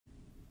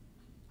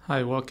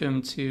Hi,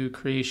 welcome to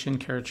Creation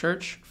Care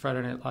Church,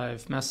 Friday Night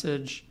Live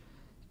message.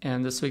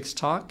 And this week's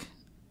talk,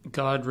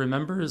 God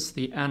remembers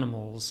the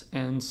animals,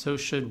 and so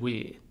should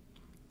we.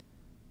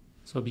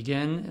 So we'll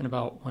begin in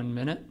about 1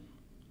 minute.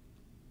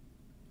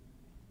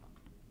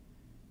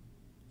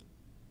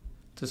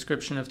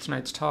 Description of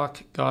tonight's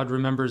talk, God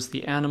remembers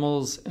the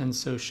animals, and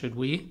so should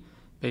we,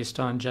 based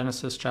on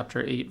Genesis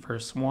chapter 8,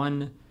 verse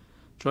 1.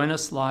 Join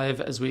us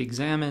live as we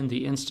examine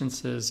the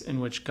instances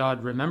in which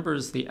God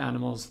remembers the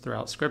animals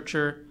throughout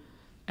Scripture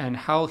and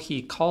how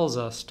he calls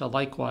us to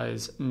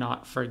likewise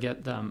not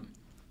forget them.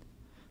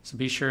 So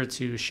be sure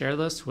to share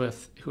this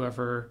with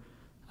whoever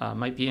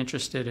might be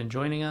interested in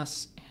joining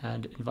us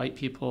and invite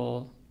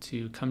people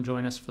to come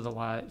join us for the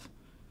live.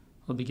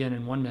 We'll begin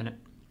in 1 minute.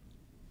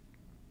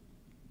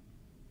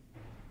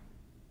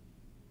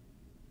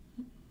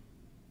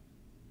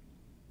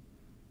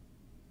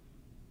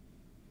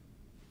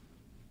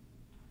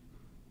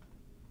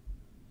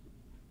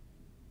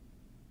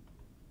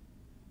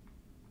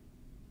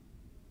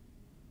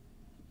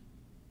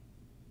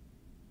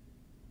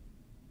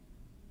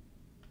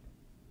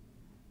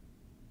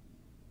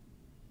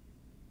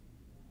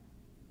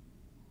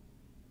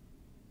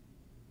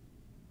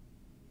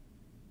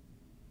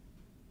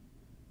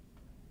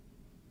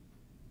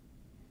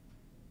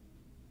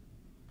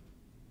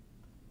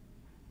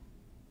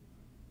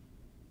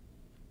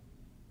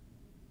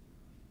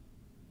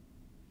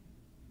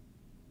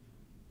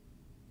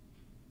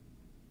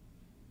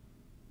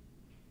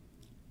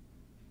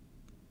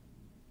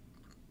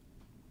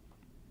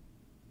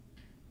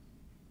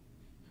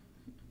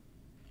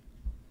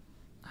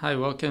 Hi,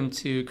 welcome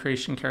to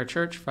Creation Care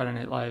Church, Friday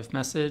Night Live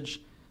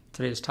message.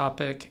 Today's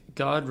topic,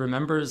 God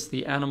remembers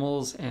the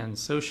animals, and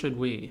so should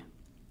we.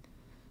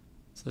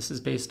 So this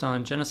is based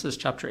on Genesis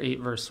chapter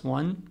 8, verse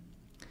 1.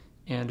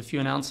 And a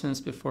few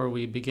announcements before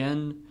we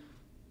begin.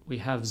 We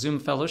have Zoom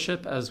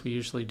fellowship, as we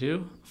usually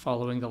do,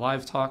 following the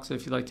live talk. So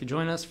if you'd like to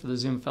join us for the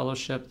Zoom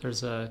fellowship,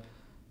 there's a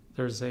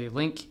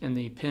link in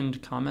the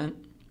pinned comment.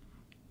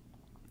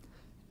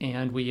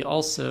 And we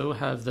also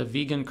have the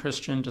Vegan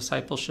Christian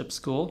Discipleship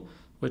School,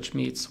 which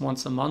meets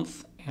once a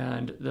month,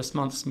 and this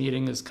month's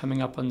meeting is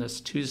coming up on this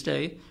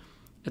Tuesday.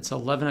 It's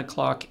 11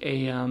 o'clock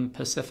a.m.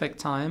 Pacific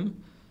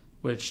time,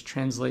 which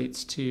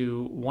translates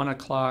to 1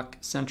 o'clock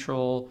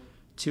Central,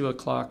 2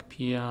 o'clock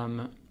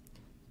p.m.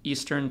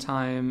 Eastern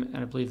time, and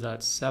I believe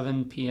that's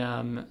 7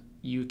 p.m.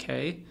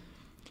 UK.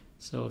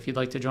 So if you'd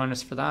like to join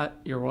us for that,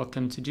 you're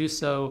welcome to do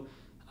so.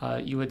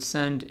 You would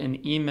send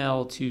an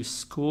email to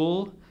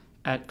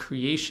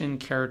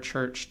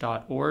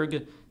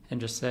school@creationcarechurch.org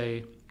and just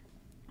say,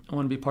 I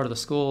want to be part of the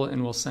school,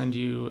 and we'll send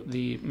you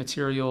the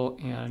material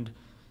and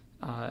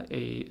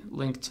a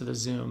link to the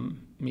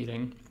Zoom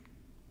meeting.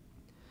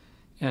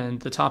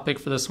 And the topic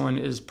for this one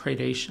is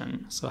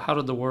predation. So how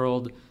did the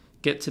world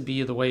get to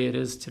be the way it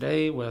is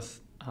today with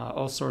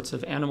all sorts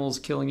of animals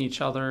killing each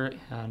other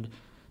and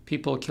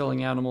people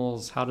killing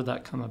animals? How did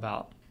that come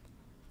about?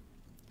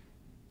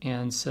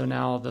 And so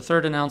now the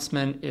third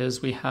announcement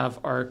is we have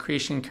our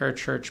Creation Care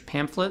Church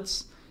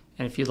pamphlets.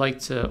 And if you'd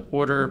like to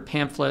order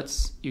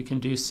pamphlets, you can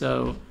do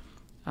so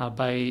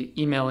by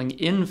emailing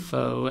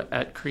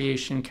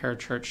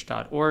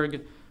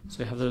info@creationcarechurch.org. So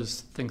we have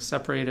those things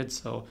separated.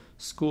 So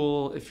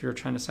school, if you're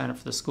trying to sign up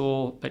for the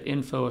school, but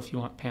info if you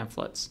want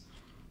pamphlets.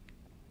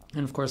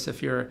 And of course,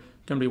 if you're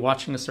going to be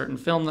watching a certain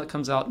film that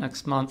comes out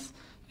next month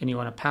and you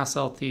want to pass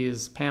out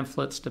these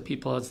pamphlets to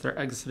people as they're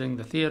exiting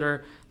the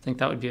theater, I think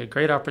that would be a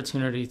great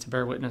opportunity to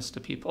bear witness to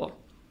people.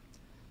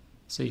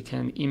 So you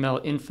can email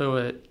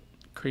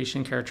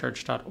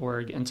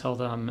info@creationcarechurch.org and tell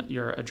them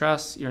your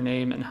address, your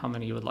name, and how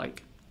many you would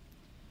like.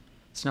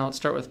 So now let's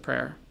start with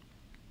prayer.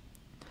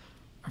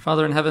 Our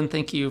Father in heaven,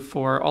 thank you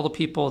for all the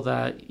people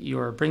that you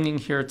are bringing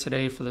here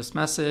today for this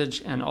message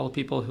and all the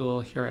people who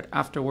will hear it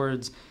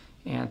afterwards.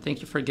 And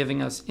thank you for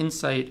giving us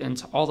insight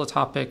into all the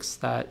topics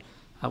that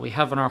we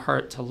have in our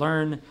heart to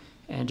learn.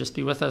 And just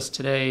be with us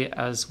today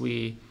as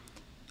we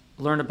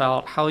learn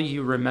about how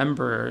you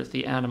remember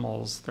the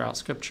animals throughout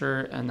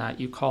Scripture and that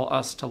you call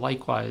us to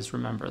likewise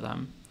remember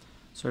them.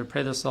 So we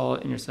pray this all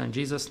in your Son,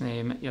 Jesus'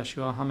 name,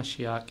 Yeshua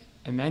HaMashiach,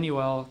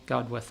 Emmanuel,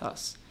 God with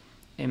us.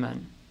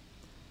 Amen.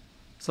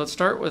 So let's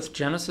start with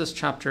Genesis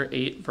chapter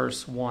 8,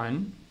 verse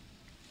 1.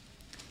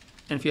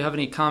 And if you have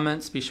any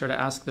comments, be sure to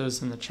ask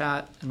those in the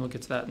chat, and we'll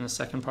get to that in the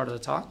second part of the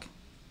talk.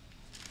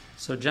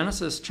 So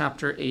Genesis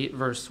chapter 8,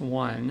 verse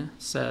 1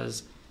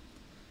 says,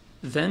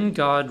 Then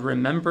God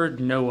remembered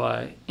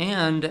Noah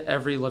and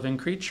every living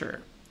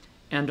creature,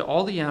 and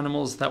all the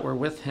animals that were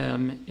with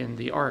him in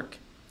the ark.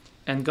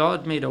 And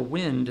God made a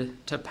wind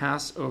to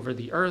pass over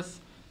the earth,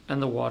 and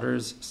the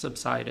waters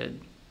subsided.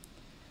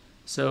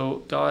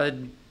 So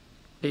God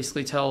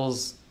basically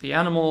tells the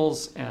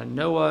animals and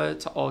Noah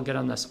to all get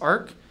on this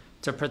ark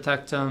to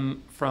protect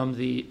them from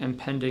the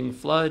impending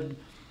flood.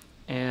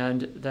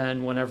 And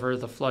then whenever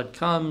the flood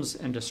comes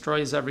and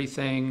destroys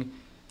everything,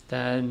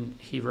 then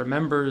he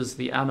remembers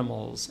the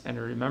animals and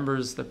he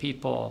remembers the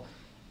people,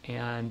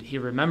 and he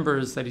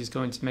remembers that he's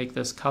going to make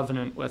this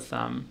covenant with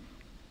them.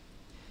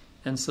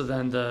 And so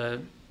then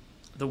the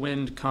the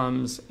wind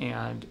comes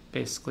and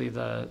basically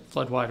the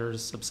floodwaters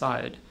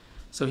subside.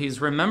 So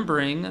he's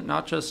remembering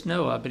not just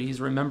Noah, but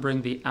he's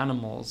remembering the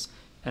animals.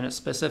 And it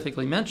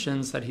specifically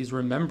mentions that he's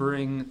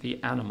remembering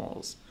the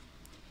animals.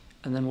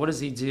 And then what does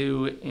he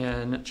do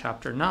in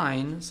chapter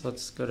 9? So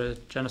let's go to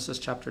Genesis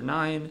chapter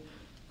 9,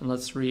 and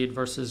let's read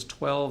verses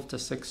 12 to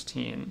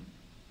 16.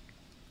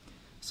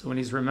 So when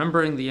he's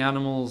remembering the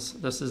animals,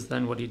 this is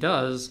then what he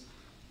does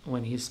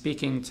when he's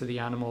speaking to the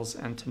animals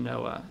and to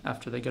Noah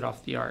after they get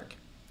off the ark.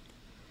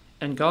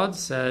 And God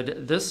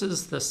said, "This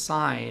is the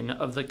sign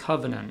of the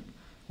covenant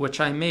which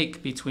I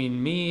make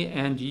between me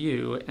and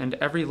you and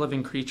every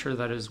living creature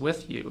that is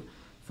with you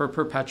for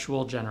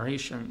perpetual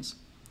generations.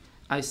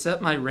 I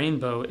set my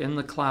rainbow in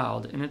the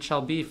cloud, and it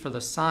shall be for the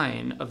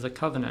sign of the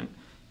covenant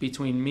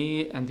between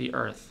me and the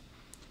earth.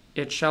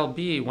 It shall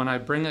be when I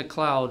bring a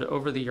cloud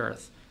over the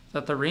earth,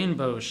 that the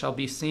rainbow shall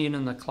be seen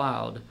in the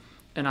cloud,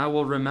 and I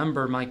will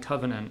remember my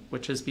covenant,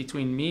 which is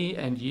between me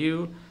and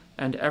you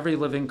and every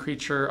living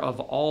creature of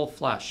all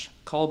flesh,"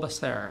 kol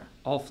baser,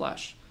 all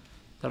flesh.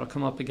 That'll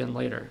come up again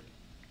later.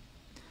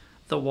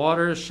 "The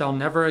waters shall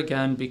never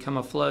again become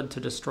a flood to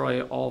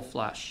destroy all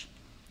flesh.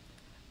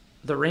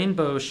 The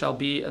rainbow shall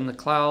be in the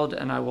cloud,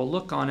 and I will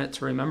look on it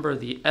to remember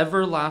the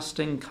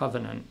everlasting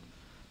covenant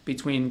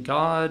between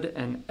God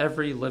and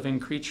every living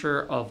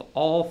creature of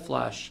all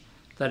flesh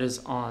that is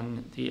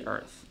on the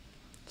earth."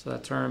 So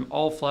that term,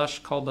 all flesh,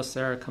 kol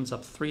baser, comes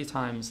up 3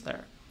 times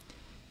there.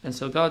 And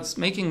so God's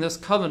making this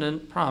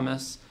covenant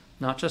promise,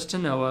 not just to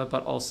Noah,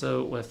 but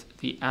also with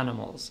the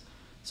animals.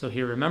 So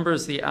he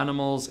remembers the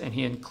animals and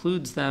he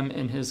includes them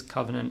in his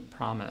covenant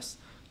promise.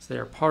 So they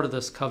are part of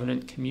this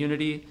covenant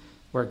community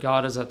where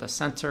God is at the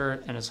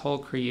center and his whole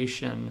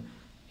creation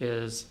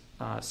is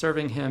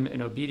serving him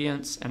in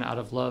obedience and out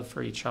of love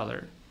for each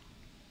other.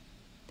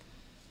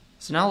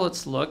 So now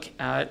let's look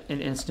at an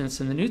instance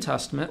in the New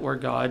Testament where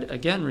God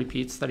again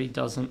repeats that he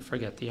doesn't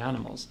forget the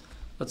animals.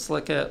 Let's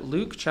look at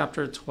Luke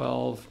chapter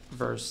 12,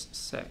 verse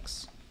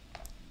 6.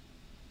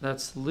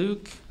 That's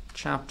Luke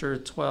chapter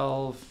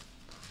 12,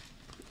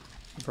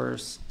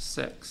 verse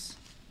 6.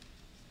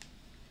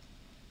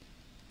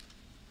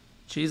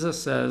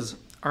 Jesus says,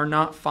 "Are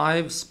not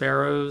 5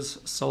 sparrows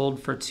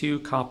sold for 2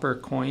 copper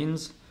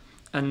coins,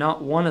 and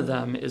not one of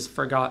them is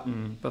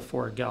forgotten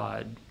before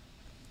God?"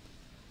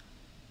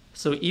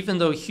 So even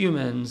though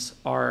humans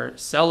are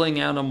selling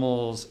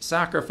animals,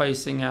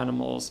 sacrificing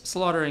animals,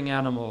 slaughtering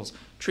animals,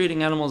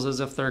 treating animals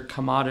as if they're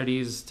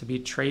commodities to be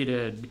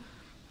traded,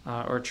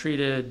 or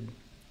treated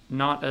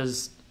not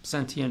as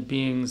sentient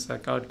beings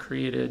that God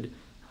created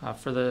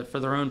for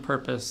their own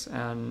purpose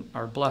and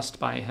are blessed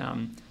by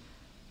him,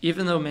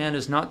 even though man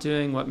is not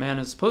doing what man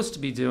is supposed to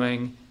be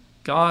doing,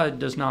 God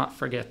does not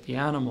forget the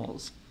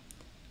animals.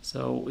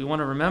 So we want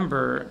to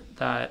remember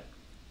that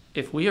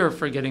if we are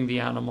forgetting the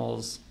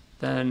animals,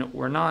 then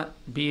we're not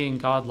being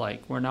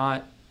godlike. We're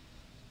not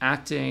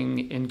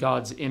acting in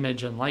God's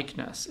image and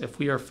likeness if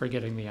we are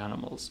forgetting the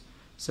animals.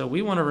 So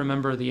we want to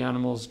remember the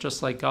animals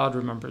just like God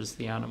remembers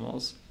the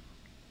animals.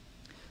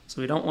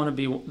 So we don't want to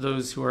be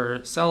those who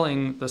are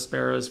selling the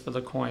sparrows for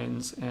the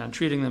coins and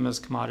treating them as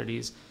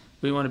commodities.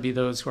 We want to be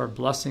those who are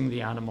blessing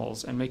the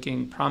animals and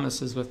making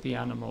promises with the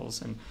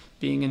animals and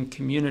being in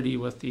community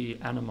with the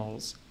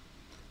animals.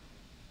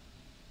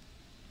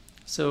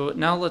 So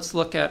now let's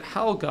look at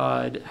how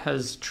God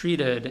has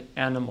treated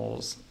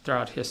animals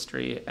throughout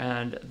history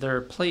and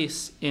their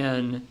place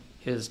in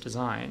his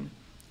design.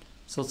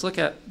 So let's look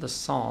at the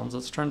Psalms.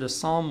 Let's turn to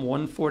Psalm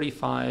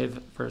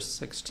 145, verse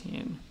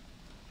 16.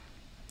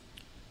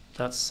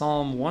 That's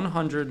Psalm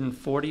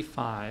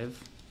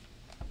 145,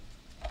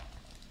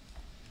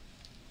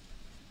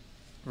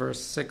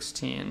 verse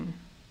 16.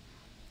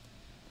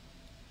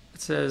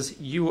 It says,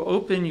 "You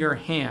open your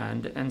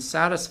hand and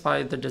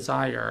satisfy the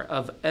desire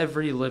of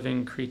every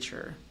living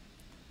creature."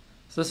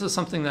 So this is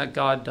something that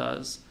God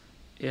does,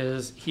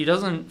 is he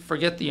doesn't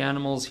forget the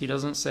animals. He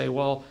doesn't say,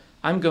 well,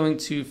 I'm going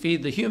to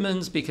feed the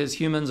humans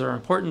because humans are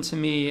important to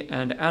me,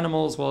 and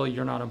animals, well,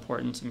 you're not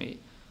important to me.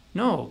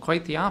 No,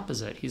 quite the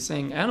opposite. He's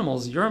saying,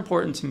 animals, you're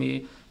important to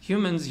me.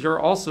 Humans, you're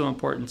also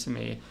important to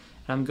me.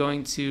 And I'm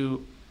going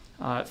to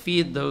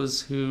feed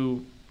those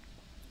who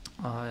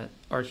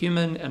are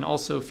human and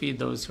also feed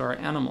those who are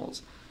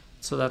animals.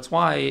 So that's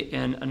why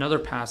in another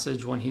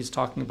passage, when he's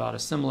talking about a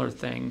similar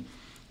thing,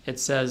 it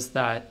says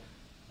that,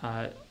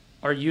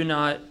 are you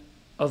not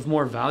of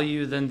more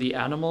value than the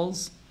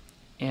animals?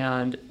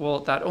 And, well,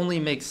 that only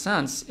makes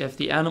sense if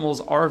the animals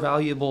are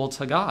valuable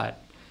to God.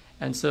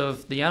 And so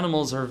if the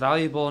animals are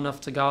valuable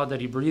enough to God that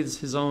he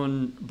breathes his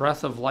own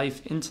breath of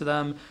life into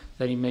them,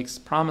 that he makes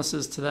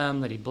promises to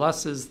them, that he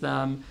blesses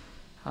them,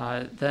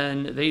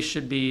 then they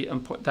should be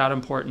that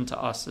important to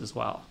us as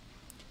well.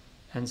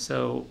 And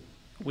so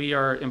we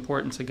are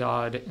important to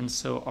God, and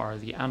so are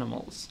the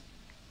animals.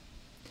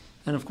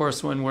 And of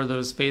course, when we're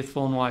those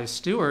faithful and wise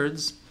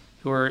stewards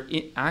who are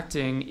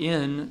acting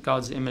in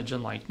God's image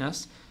and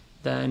likeness,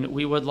 then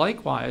we would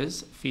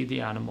likewise feed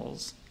the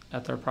animals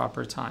at their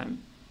proper time.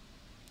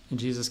 And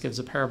Jesus gives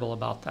a parable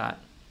about that.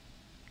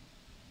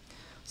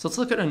 So let's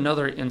look at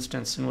another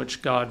instance in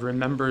which God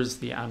remembers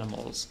the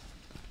animals.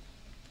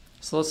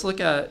 So let's look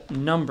at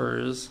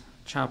Numbers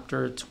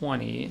chapter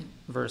 20,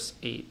 verse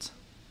 8.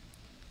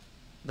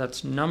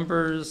 That's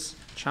Numbers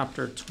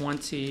chapter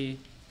 20,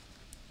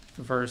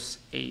 verse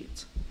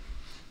 8.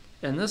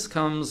 And this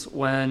comes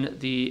when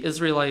the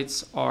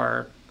Israelites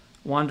are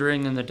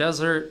wandering in the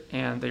desert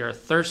and they are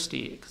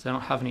thirsty because they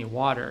don't have any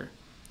water.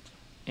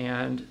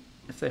 And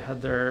if they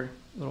had their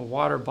little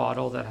water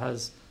bottle that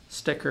has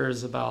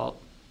stickers about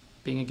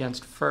being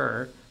against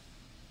fur,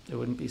 they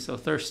wouldn't be so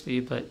thirsty.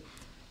 But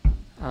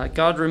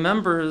God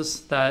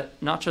remembers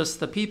that not just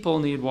the people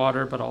need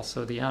water, but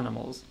also the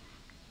animals.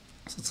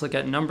 So let's look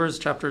at Numbers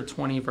chapter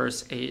 20,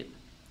 verse 8. It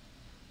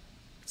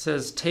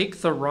says,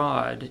 "Take the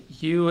rod,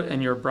 you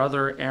and your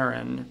brother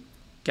Aaron,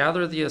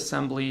 gather the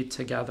assembly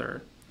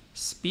together.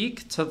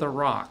 Speak to the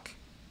rock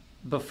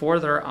before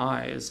their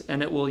eyes,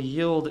 and it will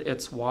yield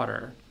its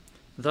water.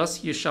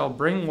 Thus you shall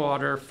bring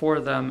water for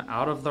them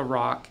out of the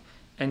rock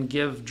and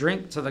give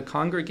drink to the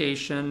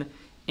congregation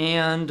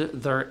and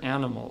their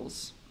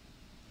animals."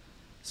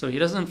 So he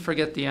doesn't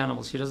forget the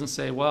animals. He doesn't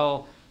say,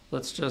 well,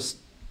 let's just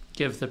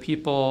give the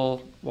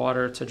people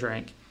water to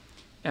drink.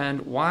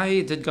 And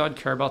why did God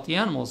care about the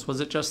animals?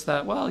 Was it just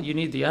that, well, you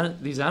need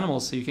these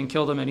animals so you can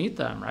kill them and eat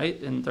them, right?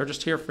 And they're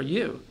just here for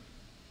you.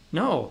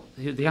 No,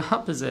 the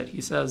opposite.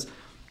 He says,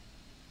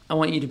 I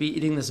want you to be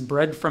eating this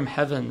bread from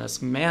heaven,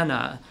 this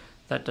manna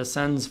that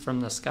descends from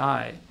the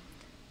sky.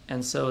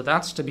 And so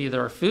that's to be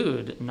their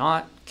food,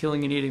 not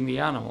killing and eating the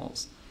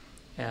animals.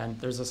 And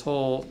there's this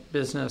whole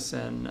business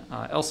in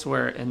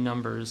elsewhere in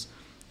Numbers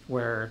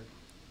where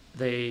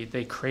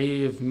they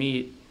crave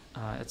meat,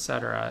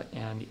 etc.,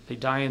 and they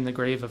die in the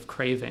grave of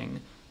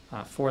craving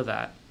for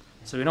that.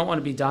 So we don't want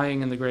to be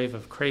dying in the grave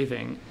of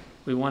craving.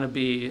 We want to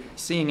be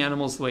seeing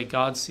animals the way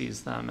God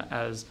sees them,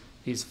 as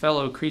these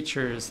fellow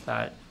creatures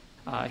that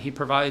he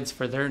provides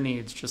for their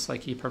needs just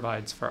like he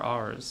provides for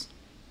ours.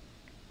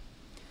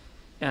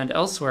 And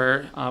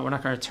elsewhere, we're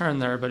not going to turn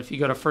there, but if you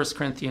go to 1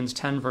 Corinthians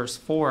 10, verse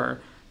 4,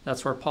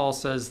 that's where Paul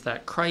says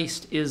that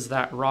Christ is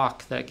that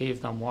rock that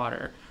gave them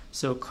water.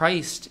 So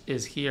Christ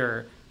is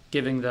here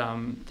giving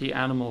them the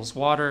animals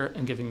water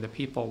and giving the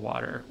people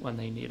water when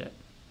they need it.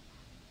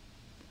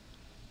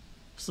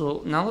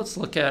 So now let's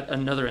look at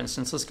another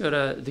instance. Let's go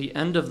to the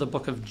end of the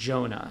book of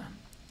Jonah.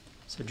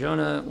 So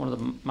Jonah, one of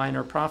the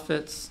minor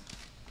prophets.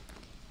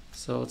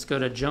 So let's go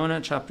to Jonah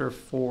chapter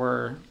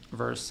 4,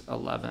 verse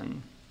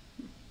 11.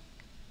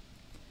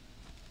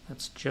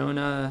 That's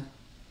Jonah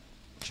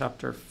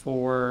chapter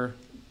 4,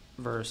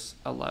 verse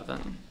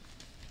 11.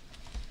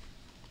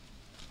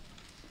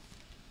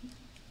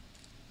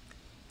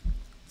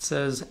 It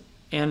says,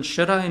 "And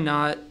should I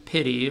not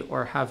pity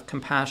or have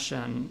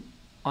compassion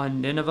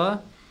on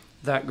Nineveh,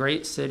 that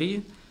great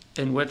city,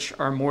 in which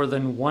are more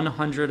than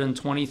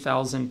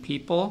 120,000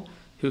 people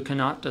who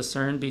cannot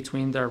discern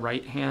between their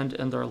right hand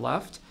and their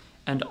left,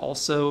 and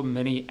also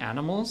many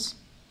animals?"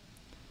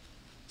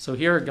 So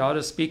here God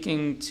is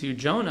speaking to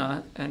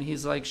Jonah, and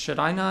he's like, should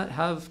I not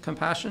have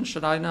compassion?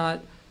 Should I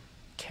not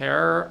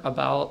care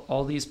about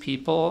all these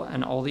people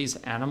and all these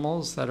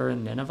animals that are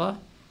in Nineveh?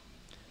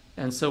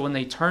 And so when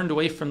they turned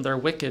away from their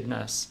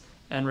wickedness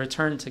and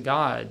returned to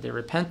God, they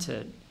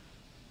repented.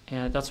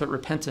 And that's what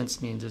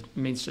repentance means. It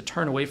means to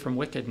turn away from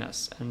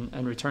wickedness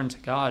and return to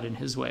God in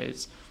his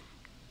ways.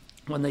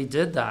 When they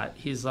did that,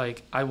 he's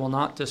like, I will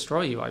not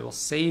destroy you. I will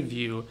save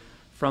you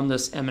from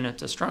this imminent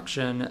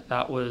destruction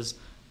that was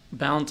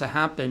bound to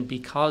happen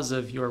because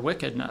of your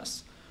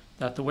wickedness.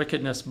 That the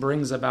wickedness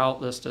brings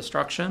about this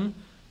destruction.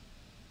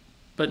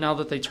 But now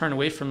that they turn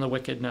away from the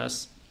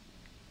wickedness,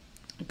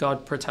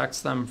 God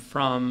protects them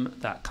from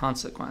that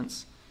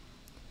consequence.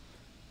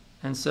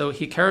 And so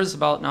he cares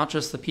about not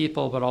just the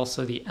people, but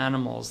also the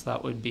animals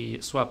that would be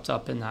swept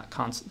up in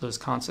those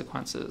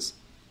consequences.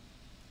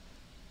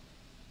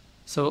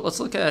 So let's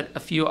look at a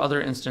few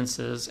other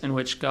instances in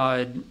which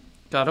God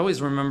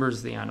always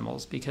remembers the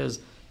animals, because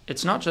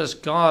it's not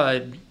just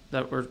God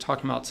that we're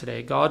talking about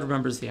today. God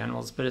remembers the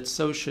animals, but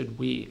so should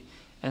we.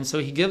 And so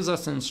he gives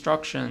us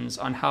instructions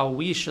on how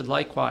we should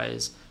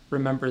likewise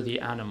remember the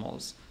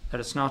animals. That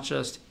it's not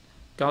just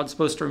God's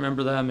supposed to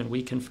remember them and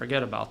we can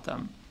forget about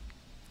them.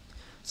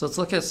 So let's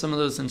look at some of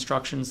those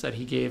instructions that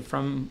he gave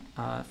from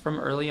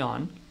early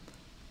on.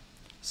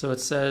 So it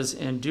says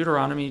in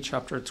Deuteronomy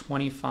chapter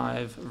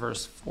 25,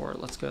 verse 4.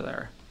 Let's go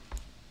there.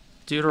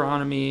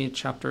 Deuteronomy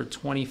chapter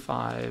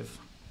 25,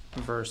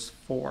 verse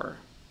 4.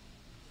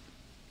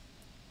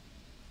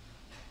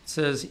 It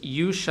says,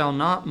 "You shall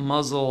not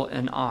muzzle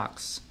an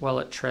ox while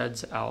it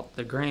treads out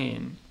the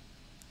grain."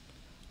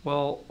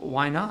 Well,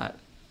 why not?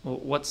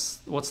 What's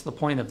the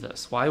point of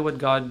this? Why would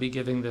God be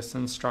giving this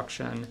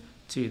instruction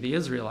to the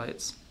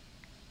Israelites?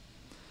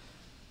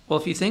 Well,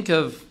 if you think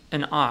of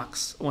an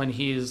ox when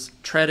he's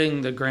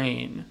treading the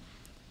grain,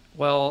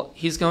 well,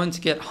 he's going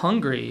to get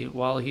hungry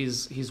while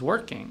he's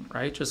working,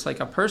 right? Just like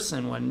a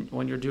person,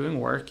 when you're doing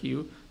work,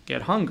 you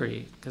get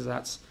hungry because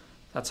that's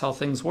how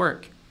things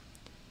work.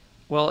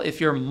 Well,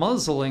 if you're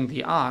muzzling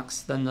the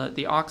ox, then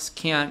the ox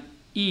can't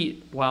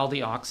eat while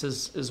the ox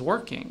is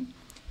working.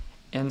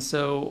 And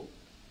so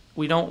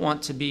we don't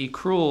want to be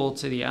cruel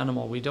to the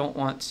animal. We don't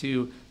want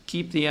to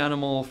keep the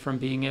animal from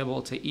being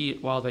able to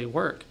eat while they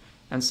work.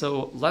 And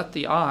so let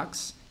the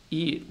ox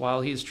eat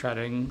while he's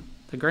treading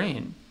the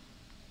grain.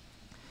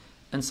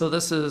 And so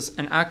this is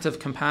an act of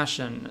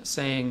compassion,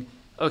 saying,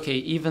 okay,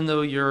 even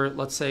though you're,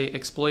 let's say,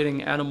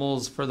 exploiting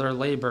animals for their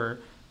labor,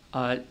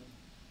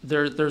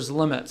 there's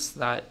limits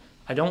that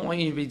I don't want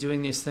you to be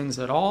doing these things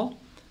at all,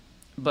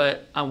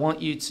 but I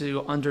want you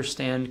to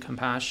understand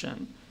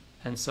compassion.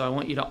 And so I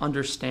want you to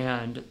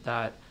understand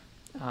that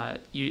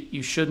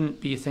you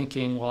shouldn't be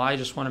thinking, well, I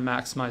just want to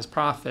maximize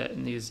profit,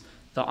 and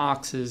the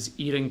ox is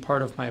eating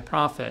part of my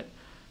profit.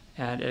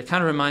 And it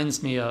kind of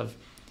reminds me of,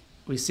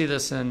 we see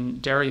this in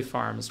dairy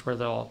farms where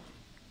they'll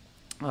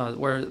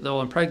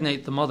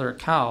impregnate the mother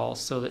cow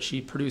so that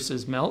she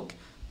produces milk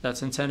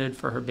that's intended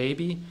for her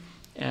baby,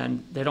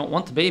 and they don't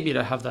want the baby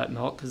to have that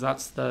milk because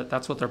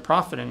that's what they're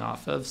profiting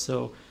off of.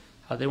 So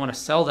they want to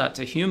sell that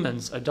to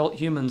humans, adult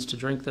humans, to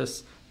drink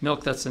this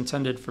milk that's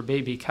intended for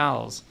baby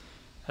cows.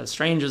 As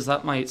strange as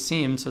that might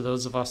seem to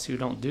those of us who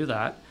don't do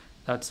that,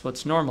 that's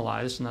what's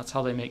normalized, and that's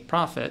how they make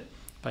profit,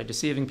 by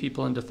deceiving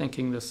people into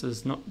thinking this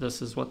is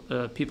what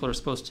the people are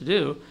supposed to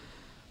do.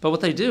 But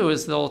what they do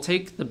is they'll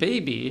take the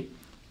baby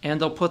and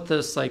they'll put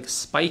this like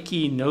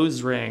spiky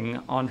nose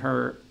ring on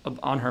her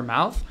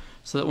mouth,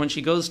 so that when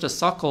she goes to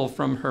suckle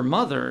from her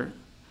mother,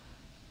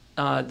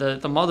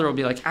 the mother will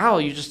be like, "Ow,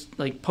 you just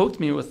like poked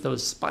me with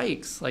those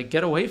spikes, like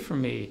get away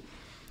from me."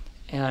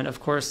 And of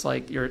course,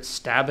 like, you're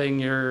stabbing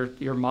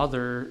your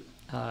mother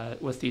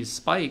with these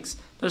spikes.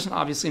 But it's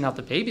obviously not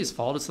the baby's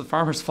fault. It's the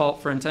farmer's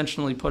fault for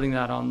intentionally putting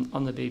that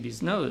on the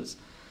baby's nose.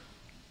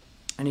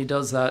 And he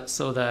does that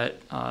so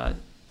that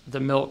the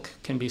milk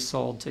can be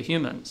sold to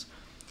humans.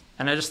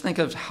 And I just think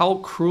of how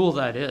cruel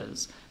that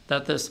is,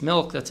 that this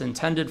milk that's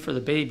intended for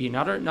the baby,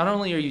 not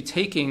only are you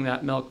taking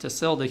that milk to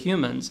sell to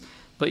humans,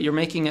 but you're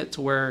making it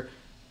to where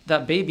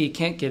that baby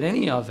can't get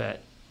any of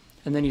it.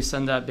 And then you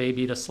send that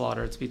baby to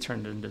slaughter to be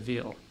turned into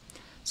veal.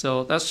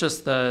 So that's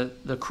just the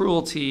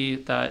cruelty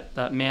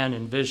that man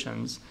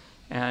envisions.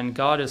 And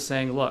God is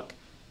saying, look,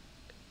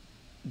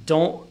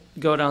 don't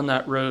go down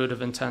that road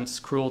of intense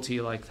cruelty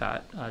like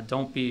that.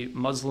 Don't be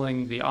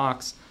muzzling the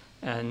ox.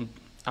 And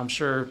I'm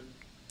sure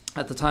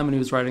at the time when he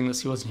was writing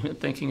this, he wasn't even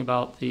thinking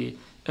about the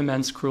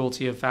immense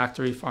cruelty of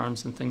factory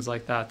farms and things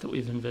like that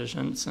we've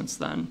envisioned since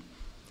then.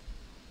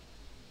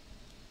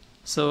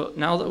 So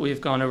now that we've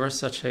gone over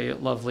such a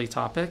lovely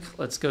topic,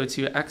 let's go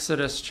to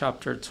Exodus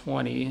chapter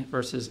 20,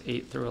 verses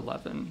 8 through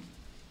 11.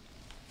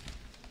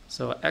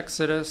 So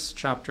Exodus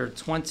chapter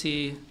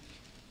 20,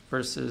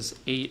 verses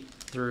 8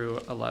 through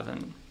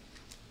 11.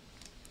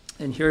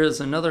 And here is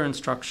another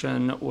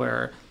instruction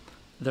where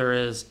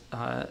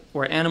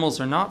where animals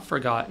are not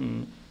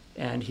forgotten,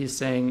 and he's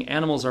saying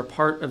animals are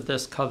part of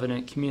this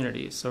covenant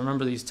community. So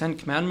remember, these 10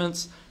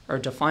 commandments are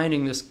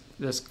defining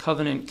this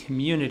covenant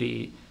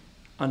community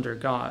under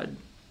God.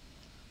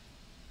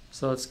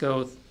 So let's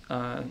go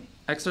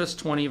Exodus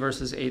 20,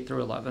 verses 8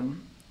 through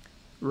 11.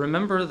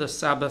 Remember the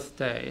Sabbath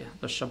day,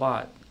 the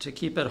Shabbat, to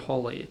keep it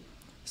holy.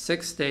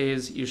 6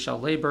 days you shall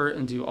labor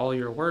and do all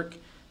your work,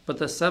 but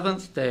the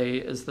seventh day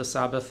is the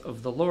Sabbath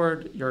of the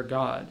Lord your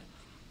God.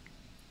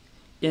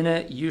 In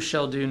it you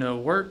shall do no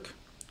work,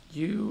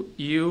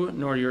 you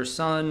nor your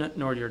son,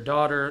 nor your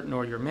daughter,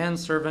 nor your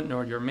manservant,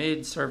 nor your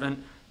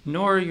maidservant,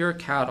 nor your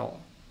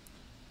cattle,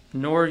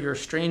 nor your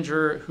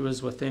stranger who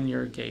is within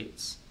your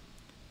gates.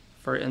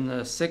 For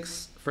in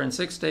 6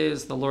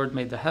 days the Lord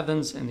made the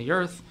heavens and the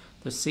earth,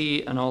 the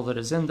sea and all that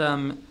is in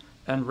them,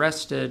 and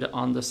rested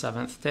on the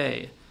seventh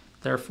day.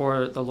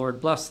 Therefore the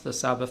Lord blessed the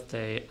Sabbath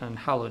day and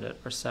hallowed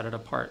it, or set it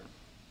apart.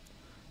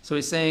 So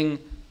he's saying,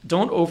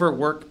 don't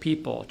overwork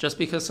people. Just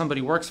because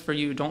somebody works for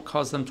you, don't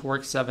cause them to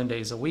work 7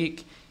 days a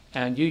week.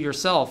 And you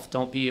yourself,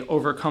 don't be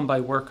overcome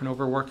by work and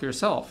overwork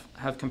yourself.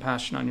 Have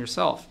compassion on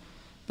yourself.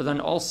 But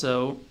then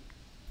also,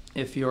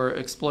 if you're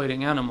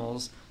exploiting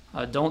animals,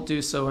 don't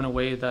do so in a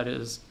way that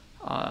is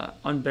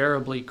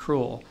unbearably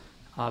cruel.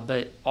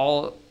 But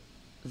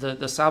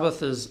the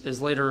Sabbath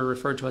is later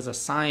referred to as a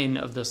sign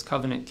of this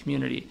covenant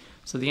community.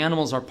 So the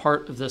animals are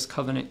part of this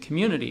covenant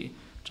community,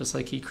 just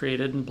like he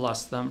created and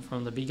blessed them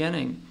from the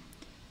beginning.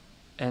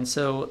 And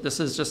so this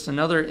is just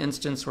another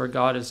instance where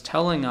God is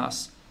telling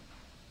us,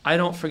 I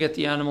don't forget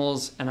the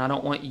animals, and I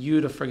don't want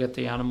you to forget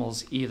the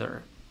animals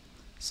either.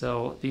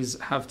 So these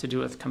have to do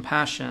with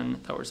compassion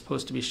that we're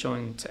supposed to be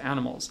showing to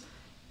animals.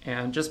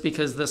 And just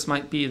because this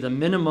might be the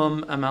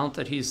minimum amount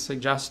that he's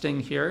suggesting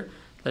here,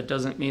 that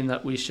doesn't mean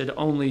that we should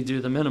only do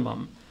the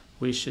minimum.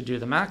 We should do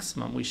the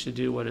maximum. We should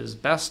do what is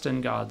best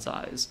in God's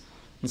eyes,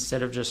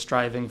 instead of just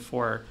striving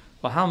for,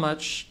 well, how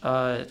much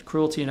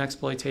cruelty and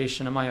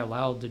exploitation am I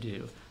allowed to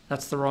do?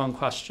 That's the wrong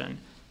question.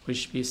 We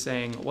should be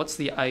saying, what's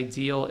the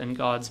ideal in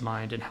God's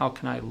mind, and how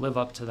can I live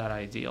up to that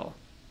ideal?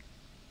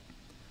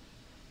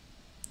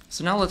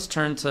 So now let's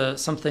turn to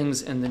some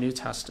things in the New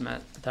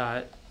Testament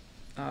that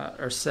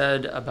are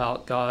said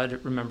about God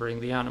remembering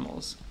the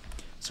animals.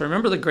 So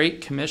remember the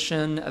Great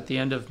Commission at the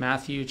end of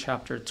Matthew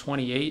chapter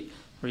 28,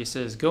 where he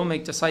says, "Go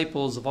make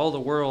disciples of all the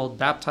world,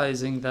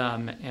 baptizing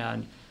them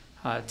and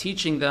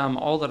teaching them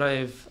all that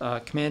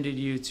I've commanded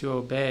you to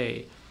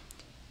obey."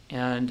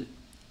 And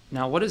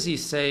now what does he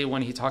say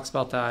when he talks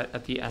about that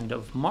at the end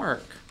of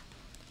Mark?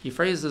 He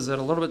phrases it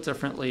a little bit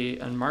differently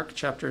in Mark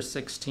chapter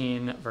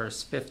 16,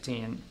 verse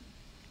 15.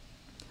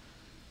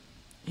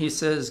 He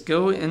says,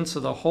 "Go into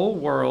the whole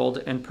world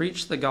and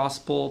preach the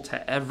gospel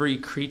to every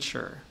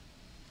creature."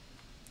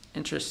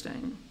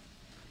 Interesting.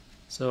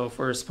 So if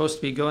we're supposed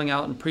to be going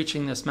out and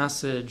preaching this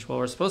message, well,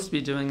 we're supposed to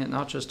be doing it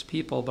not just to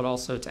people, but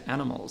also to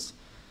animals.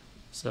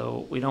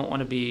 So we don't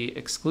want to be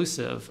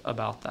exclusive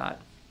about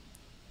that.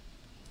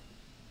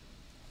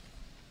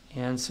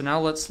 And so now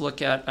let's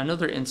look at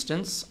another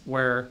instance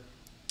where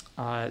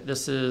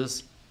this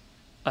is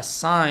a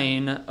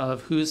sign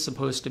of who's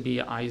supposed to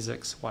be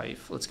Isaac's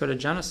wife. Let's go to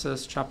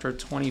Genesis chapter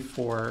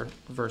 24,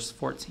 verse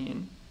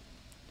 14.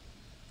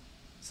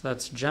 So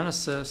that's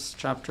Genesis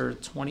chapter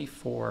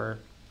 24,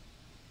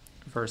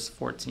 verse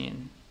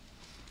 14.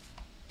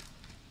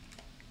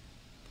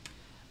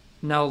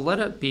 "Now let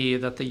it be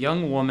that the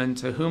young woman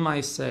to whom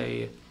I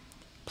say,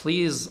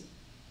 'Please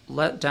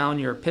let down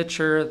your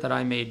pitcher that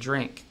I may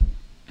drink,'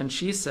 and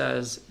she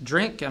says,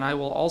 'Drink, and I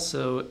will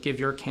also give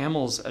your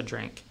camels a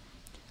drink,'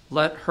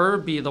 let her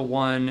be the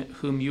one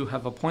whom you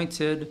have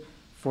appointed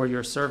for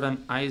your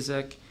servant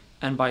Isaac,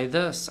 and by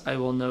this I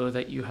will know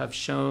that you have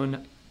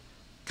shown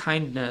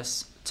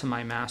kindness to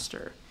my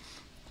master."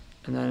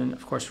 And then,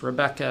 of course,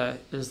 Rebekah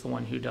is the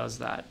one who does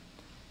that.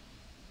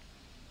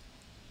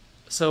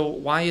 So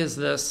why is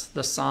this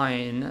the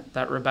sign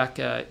that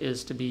Rebekah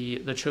is to be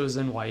the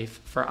chosen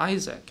wife for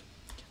Isaac?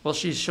 Well,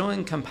 she's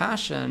showing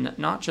compassion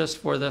not just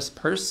for this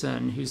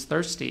person who's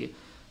thirsty,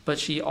 but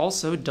she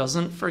also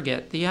doesn't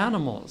forget the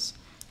animals,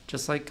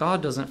 just like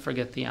God doesn't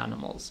forget the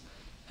animals.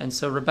 And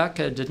so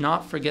Rebekah did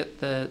not forget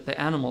the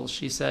animals.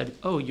 She said,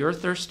 "Oh, you're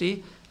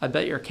thirsty? I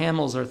bet your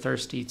camels are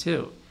thirsty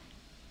too."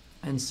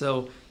 And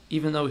so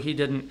even though he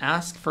didn't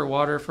ask for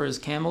water for his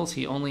camels,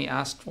 he only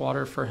asked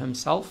water for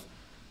himself,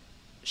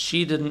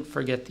 she didn't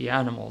forget the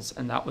animals,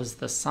 and that was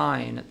the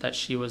sign that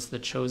she was the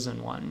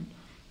chosen one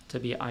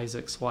to be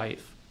Isaac's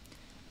wife.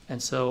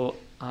 And so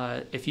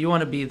if you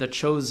want to be the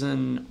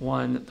chosen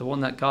one, the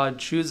one that God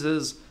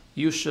chooses,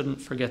 you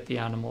shouldn't forget the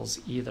animals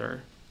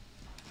either.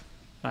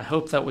 I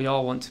hope that we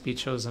all want to be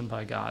chosen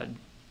by God.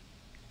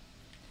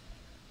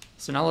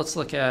 So now let's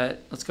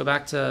go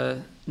back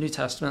to New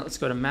Testament. Let's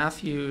go to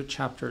Matthew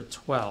chapter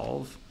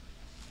 12.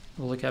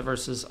 We'll look at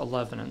verses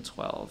 11 and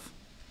 12.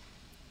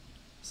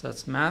 So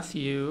that's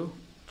Matthew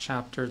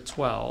chapter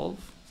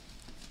 12,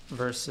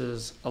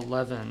 verses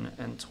 11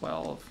 and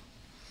 12.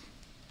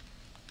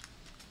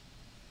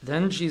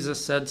 "Then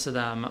Jesus said to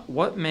them,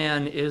 'What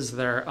man is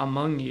there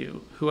among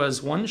you who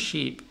has one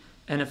sheep,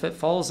 and if it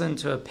falls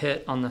into a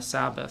pit on the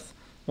Sabbath,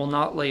 will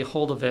not lay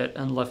hold of it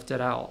and lift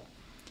it out?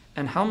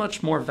 And how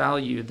much more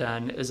value,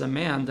 then, is a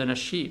man than a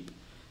sheep?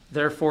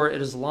 Therefore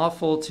it is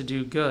lawful to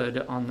do good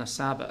on the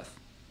Sabbath.'"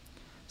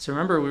 So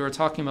remember, we were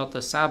talking about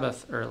the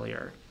Sabbath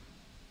earlier.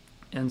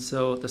 And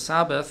so the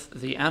Sabbath,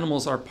 the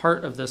animals are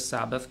part of this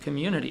Sabbath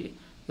community,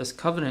 this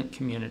covenant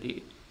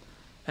community.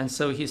 And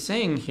so he's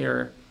saying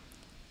here,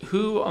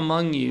 who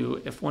among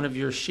you, if one of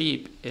your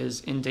sheep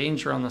is in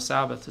danger on the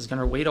Sabbath, is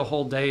going to wait a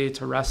whole day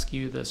to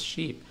rescue this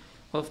sheep?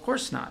 Well, of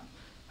course not.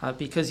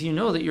 Because you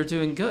know that you're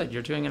doing good.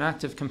 You're doing an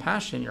act of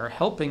compassion. You're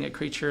helping a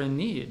creature in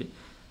need.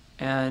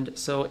 And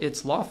so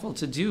it's lawful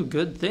to do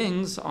good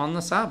things on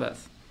the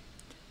Sabbath.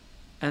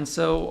 And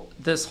so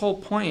this whole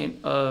point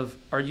of,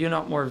 are you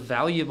not more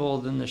valuable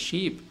than the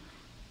sheep?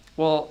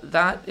 Well,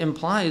 that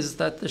implies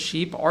that the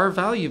sheep are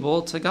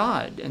valuable to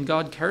God, and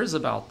God cares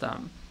about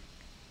them.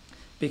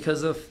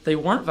 Because if they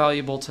weren't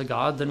valuable to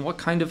God, then what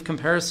kind of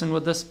comparison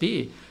would this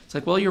be? It's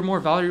like, well, you're more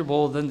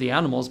valuable than the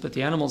animals, but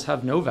the animals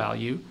have no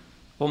value.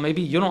 Well,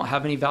 maybe you don't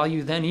have any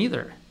value then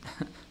either,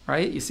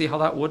 right? You see how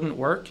that wouldn't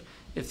work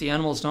if the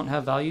animals don't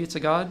have value to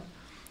God?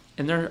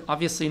 And they're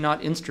obviously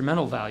not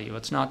instrumental value.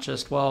 It's not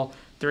just, well,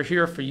 they're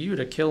here for you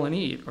to kill and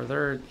eat, or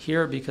they're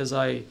here because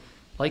I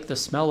like the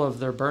smell of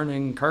their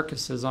burning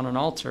carcasses on an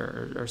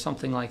altar, or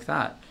something like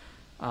that.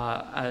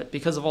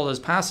 Because of all those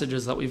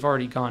passages that we've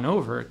already gone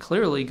over,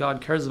 clearly God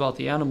cares about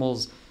the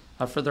animals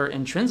for their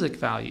intrinsic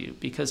value,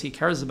 because he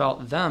cares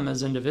about them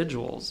as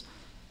individuals,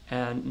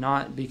 and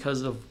not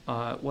because of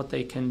what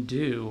they can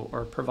do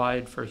or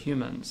provide for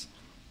humans.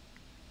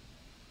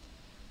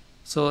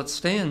 So let's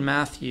stay in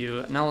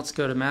Matthew. Now let's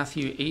go to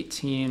Matthew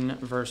 18,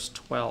 verse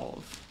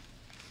 12.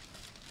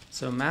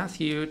 So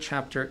Matthew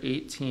chapter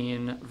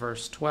 18,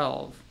 verse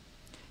 12.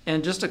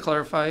 And just to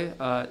clarify,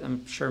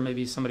 I'm sure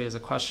maybe somebody has a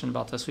question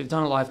about this. We've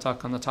done a live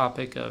talk on the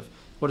topic of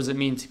what does it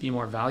mean to be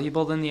more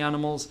valuable than the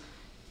animals?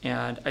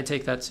 And I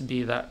take that to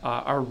be that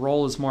our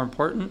role is more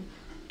important.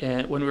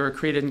 And when we were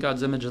created in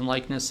God's image and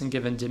likeness and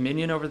given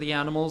dominion over the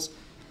animals,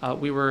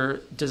 we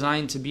were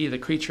designed to be the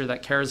creature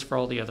that cares for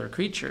all the other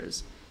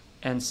creatures.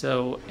 And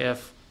so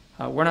if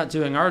we're not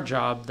doing our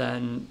job,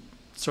 then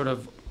sort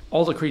of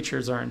all the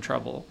creatures are in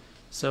trouble.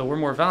 So we're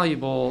more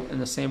valuable in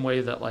the same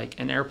way that like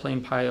an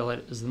airplane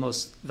pilot is the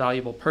most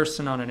valuable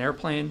person on an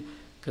airplane,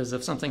 because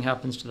if something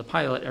happens to the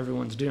pilot,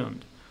 everyone's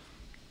doomed.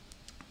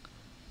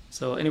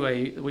 So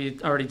anyway, we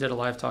already did a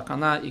live talk on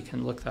that. You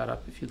can look that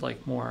up if you'd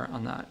like more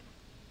on that.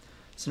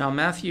 So now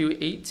Matthew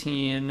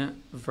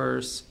 18,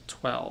 verse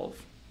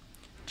 12.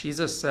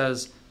 Jesus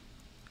says,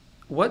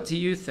 "What do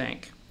you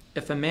think?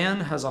 If a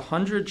man has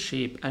 100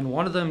 sheep and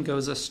one of them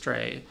goes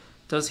astray,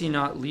 does he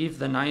not leave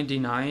the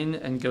 99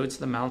 and go to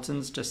the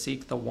mountains to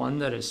seek the one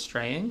that is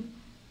straying?"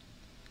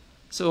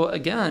 So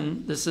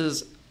again, this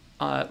is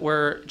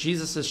where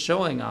Jesus is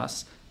showing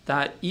us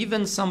that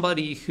even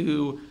somebody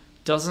who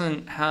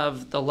doesn't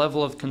have the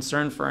level of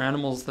concern for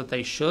animals that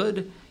they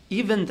should,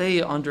 even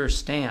they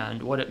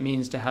understand what it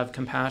means to have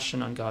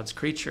compassion on God's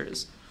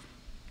creatures.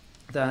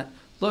 That,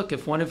 look,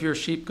 if one of your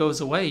sheep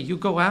goes away, you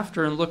go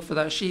after and look for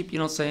that sheep. You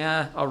don't say,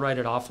 I'll write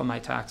it off on my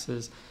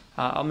taxes.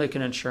 I'll make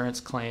an insurance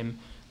claim.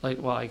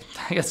 I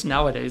guess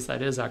nowadays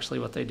that is actually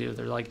what they do.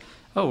 They're like,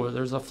 oh,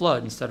 there's a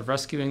flood. Instead of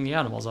rescuing the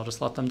animals, I'll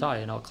just let them die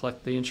and I'll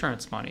collect the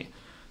insurance money.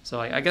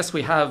 So I guess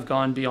we have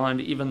gone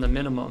beyond even the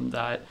minimum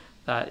that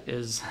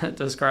is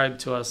described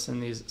to us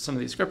in some of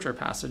these scripture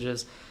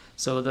passages.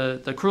 So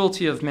the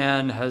cruelty of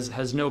man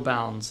has no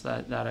bounds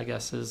that I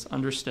guess is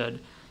understood.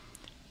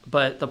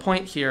 But the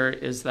point here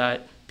is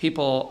that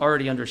people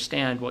already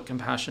understand what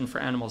compassion for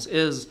animals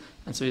is,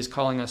 and so he's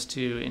calling us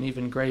to an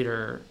even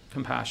greater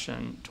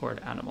compassion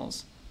toward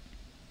animals.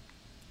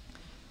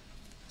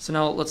 So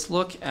now let's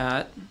look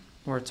at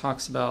where it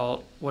talks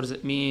about what does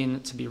it mean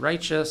to be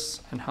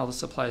righteous and how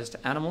this applies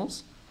to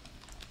animals.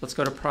 Let's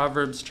go to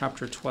Proverbs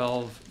chapter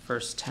 12,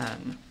 verse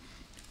 10.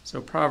 So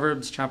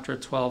Proverbs chapter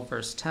 12,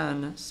 verse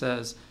 10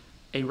 says,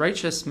 "A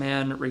righteous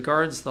man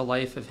regards the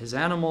life of his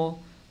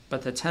animal,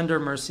 but the tender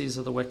mercies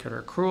of the wicked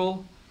are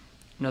cruel."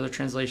 Another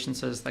translation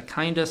says, "The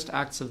kindest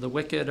acts of the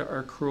wicked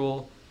are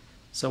cruel."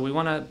 So we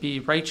want to be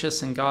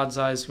righteous in God's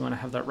eyes. We want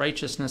to have that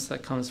righteousness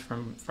that comes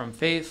from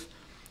faith.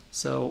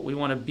 So we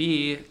want to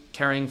be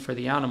caring for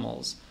the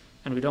animals,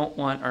 and we don't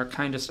want our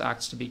kindest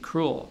acts to be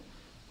cruel.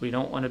 We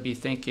don't want to be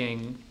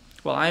thinking,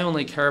 well, I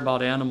only care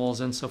about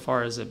animals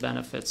insofar as it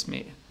benefits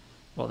me.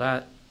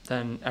 Well,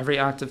 then every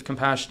act of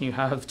compassion you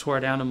have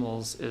toward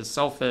animals is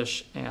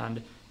selfish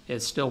and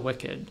is still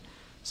wicked.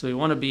 So we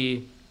want to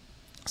be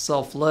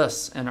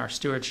selfless in our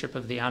stewardship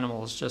of the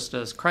animals, just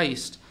as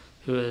Christ,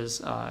 who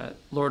is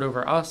Lord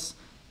over us,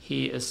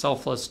 he is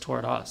selfless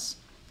toward us.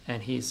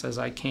 And he says,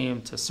 I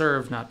came to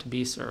serve, not to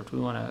be served. We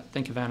want to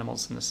think of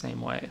animals in the same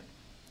way.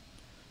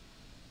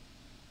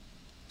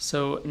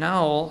 So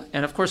now,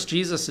 and of course,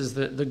 Jesus is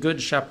the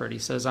good shepherd. He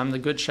says, I'm the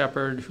good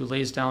shepherd who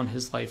lays down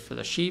his life for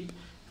the sheep.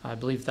 I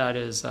believe that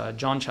is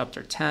John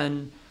chapter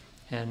 10,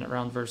 and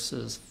around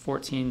verses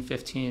 14,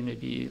 15,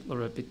 maybe a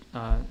little bit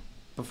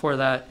before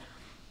that.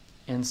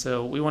 And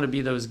so we want to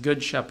be those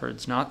good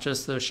shepherds, not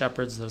just those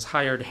shepherds, those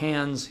hired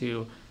hands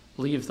who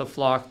leave the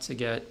flock to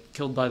get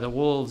killed by the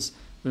wolves.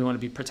 We want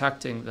to be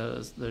protecting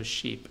those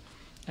sheep.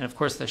 And of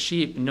course, the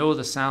sheep know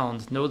the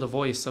sound, know the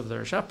voice of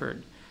their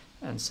shepherd.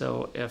 And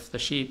so if the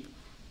sheep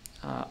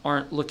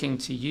aren't looking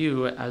to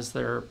you as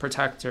their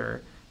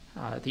protector,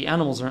 the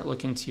animals aren't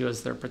looking to you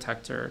as their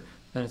protector,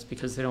 then it's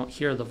because they don't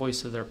hear the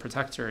voice of their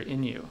protector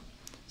in you.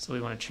 So we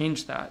want to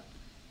change that.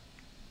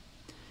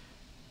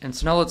 And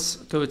so now let's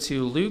go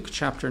to Luke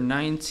chapter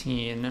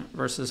 19,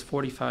 verses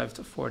 45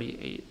 to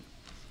 48.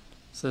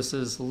 So this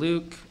is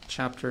Luke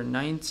chapter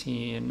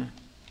 19,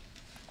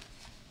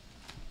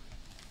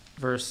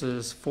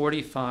 verses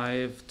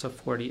 45 to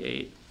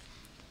 48.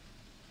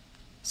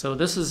 So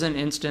this is an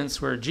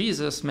instance where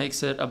Jesus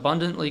makes it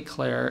abundantly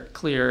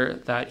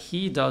clear that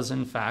he does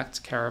in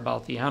fact care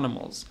about the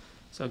animals.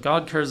 So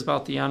God cares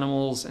about the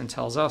animals and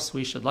tells us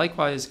we should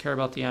likewise care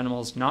about the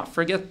animals, not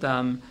forget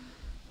them.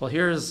 Well,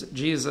 here's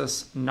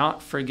Jesus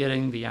not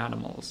forgetting the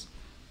animals.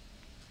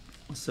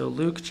 So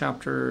Luke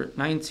chapter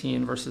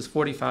 19, verses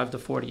 45 to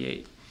 48.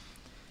 It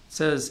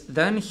says,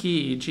 Then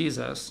he,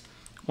 Jesus,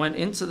 went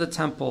into the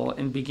temple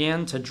and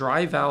began to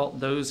drive out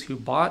those who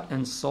bought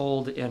and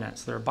sold in it.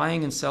 So they're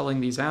buying and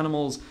selling these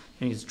animals,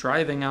 and he's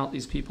driving out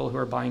these people who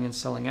are buying and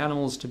selling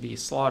animals to be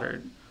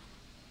slaughtered.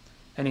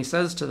 And he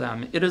says to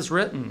them, It is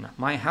written,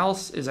 My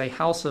house is a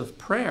house of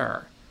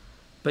prayer,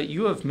 but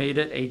you have made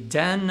it a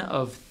den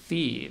of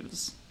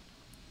thieves.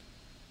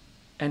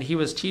 And he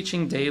was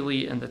teaching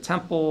daily in the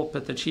temple,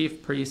 but the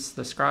chief priests,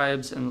 the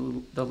scribes,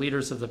 and the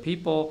leaders of the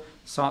people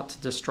sought to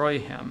destroy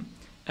him,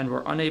 and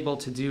were unable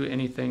to do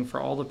anything, for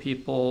all the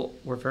people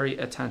were very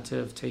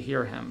attentive to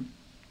hear him.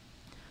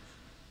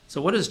 So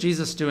what is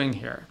Jesus doing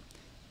here?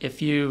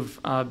 If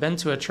you've been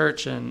to a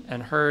church and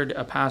heard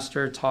a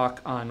pastor talk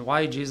on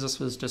why Jesus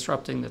was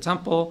disrupting the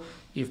temple,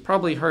 you've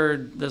probably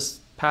heard this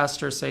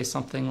pastor say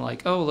something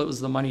like, oh, it was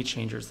the money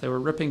changers. They were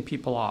ripping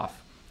people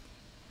off.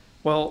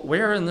 Well,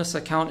 where in this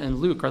account in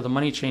Luke are the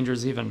money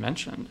changers even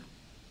mentioned?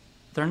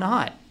 They're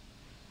not.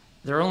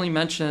 They're only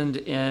mentioned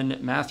in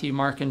Matthew,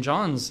 Mark, and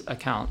John's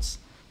accounts.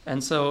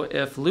 And so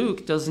if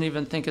Luke doesn't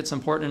even think it's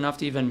important enough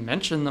to even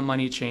mention the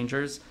money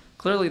changers,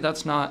 clearly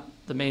that's not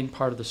the main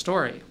part of the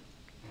story.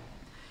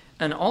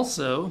 And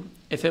also,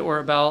 if it were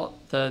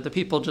about the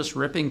people just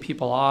ripping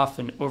people off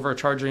and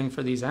overcharging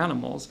for these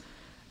animals,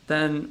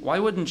 then why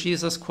wouldn't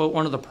Jesus quote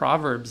one of the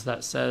Proverbs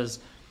that says,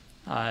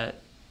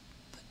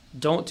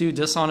 don't do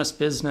dishonest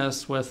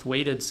business with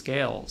weighted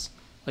scales?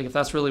 Like, if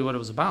that's really what it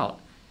was about.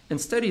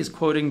 Instead, he's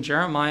quoting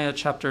Jeremiah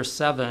chapter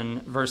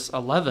 7, verse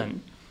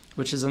 11,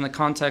 which is in the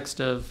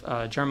context of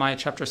Jeremiah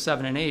chapter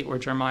 7 and 8, where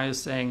Jeremiah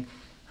is saying,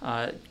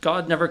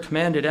 God never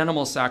commanded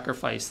animal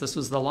sacrifice. This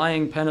was the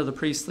lying pen of the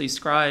priestly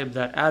scribe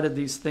that added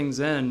these things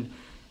in,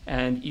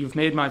 and you've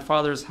made my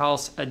father's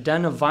house a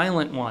den of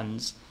violent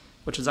ones,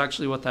 which is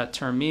actually what that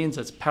term means.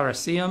 It's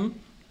parasium,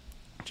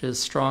 which is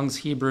Strong's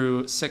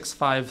Hebrew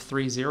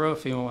 6530,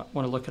 if you want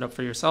to look it up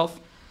for yourself.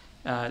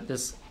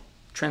 This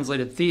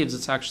translated thieves,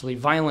 it's actually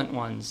violent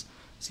ones.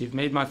 So you've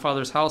made my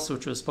father's house,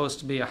 which was supposed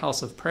to be a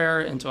house of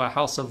prayer, into a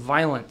house of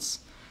violence.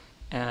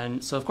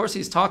 And so, of course,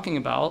 he's talking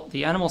about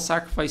the animal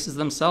sacrifices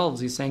themselves.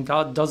 He's saying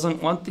God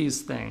doesn't want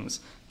these things.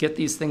 Get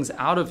these things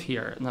out of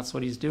here. And that's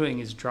what he's doing.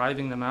 He's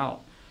driving them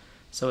out.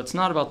 So it's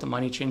not about the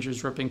money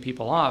changers ripping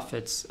people off.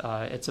 It's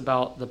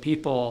about the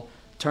people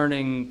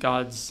turning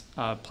God's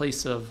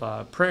place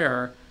of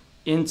prayer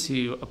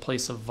into a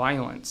place of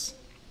violence.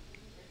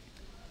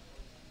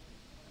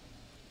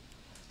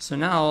 So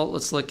now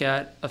let's look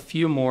at a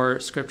few more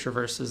scripture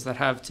verses that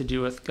have to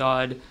do with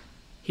God.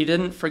 He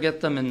didn't forget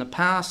them in the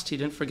past. He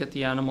didn't forget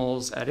the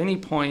animals at any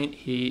point.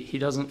 He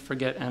doesn't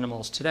forget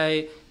animals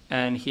today,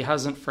 and he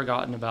hasn't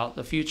forgotten about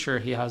the future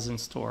he has in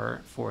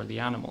store for the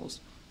animals.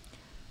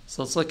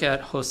 So let's look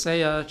at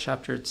Hosea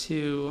chapter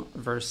 2,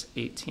 verse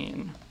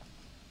 18.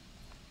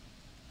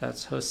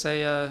 That's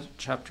Hosea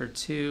chapter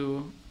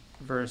 2,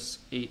 verse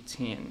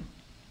 18.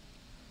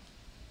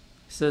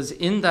 It says,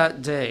 in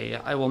that day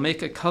I will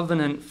make a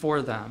covenant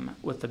for them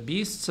with the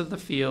beasts of the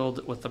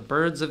field, with the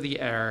birds of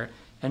the air,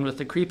 and with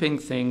the creeping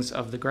things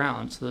of the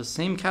ground. So the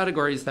same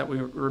categories that we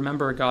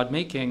remember God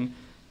making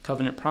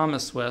covenant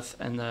promise with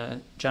in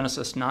the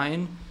Genesis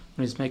 9,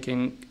 when he's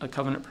making a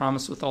covenant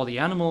promise with all the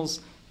animals,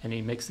 and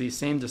he makes these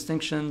same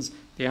distinctions: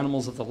 the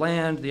animals of the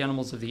land, the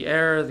animals of the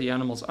air, the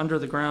animals under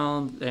the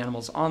ground, the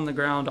animals on the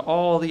ground,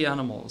 all the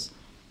animals.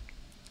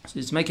 So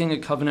he's making a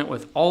covenant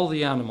with all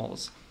the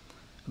animals.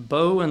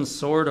 Bow and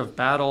sword of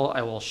battle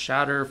I will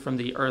shatter from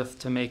the earth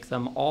to make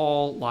them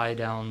all lie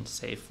down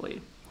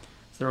safely.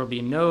 There will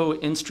be no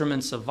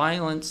instruments of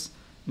violence,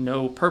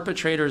 no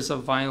perpetrators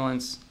of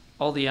violence.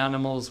 All the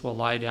animals will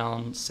lie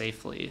down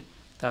safely.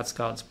 That's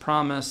God's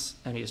promise,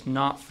 and he's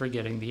not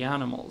forgetting the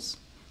animals.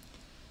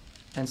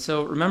 And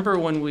so remember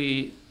when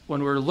we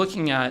were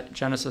looking at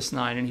Genesis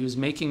 9 and he was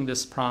making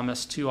this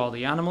promise to all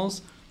the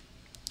animals,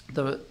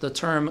 the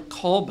term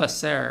kol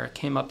baser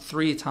came up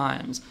 3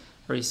 times,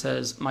 where he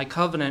says, my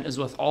covenant is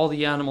with all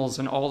the animals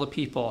and all the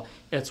people.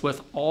 It's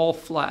with all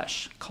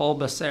flesh, kol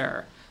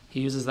baser. He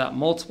uses that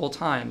multiple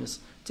times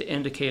to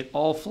indicate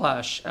all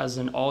flesh, as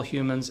in all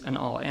humans and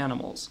all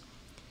animals.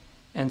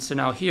 And so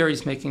now here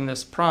he's making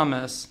this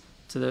promise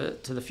to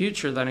the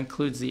future that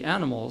includes the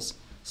animals.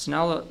 So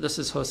now this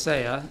is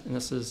Hosea,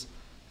 and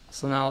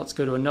so now let's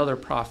go to another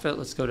prophet.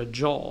 Let's go to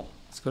Joel.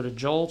 Let's go to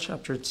Joel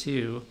chapter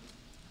 2,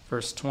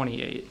 verse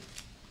 28.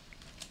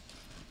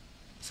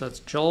 So it's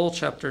Joel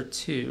chapter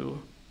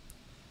 2,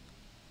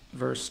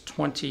 verse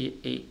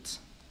 28.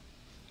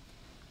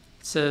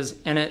 It says,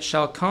 and it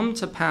shall come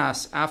to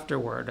pass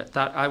afterward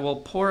that I will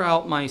pour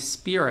out my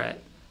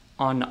spirit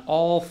on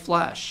all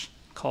flesh,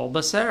 kol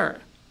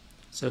baser.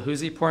 So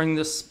who's he pouring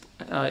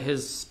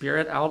his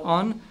spirit out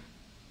on?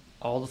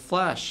 All the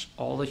flesh,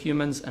 all the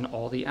humans, and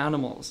all the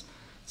animals.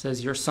 It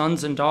says, your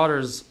sons and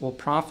daughters will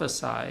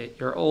prophesy,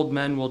 your old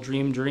men will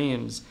dream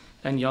dreams,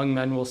 and young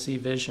men will see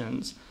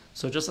visions.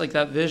 So just like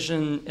that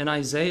vision in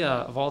Isaiah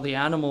of all the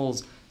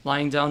animals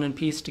lying down in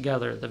peace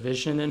together, the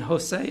vision in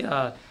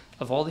Hosea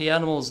of all the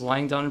animals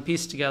lying down in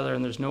peace together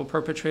and there's no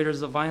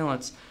perpetrators of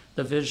violence,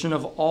 the vision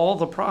of all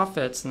the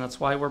prophets, and that's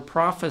why we're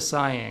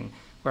prophesying,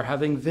 we're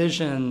having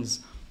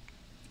visions,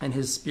 and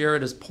his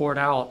spirit is poured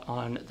out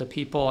on the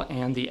people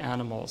and the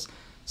animals.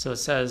 So it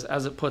says,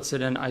 as it puts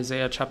it in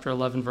Isaiah chapter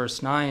 11,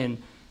 verse 9,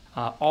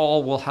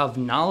 all will have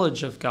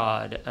knowledge of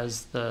God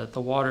as the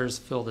waters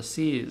fill the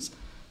seas.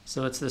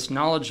 So it's this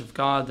knowledge of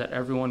God that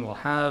everyone will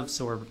have.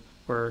 So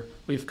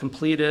we've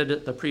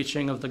completed the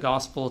preaching of the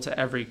gospel to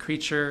every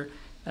creature,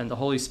 and the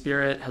Holy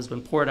Spirit has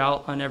been poured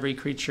out on every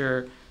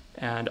creature,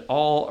 and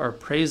all are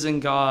praising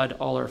God,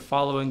 all are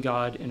following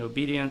God in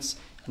obedience,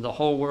 and the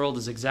whole world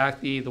is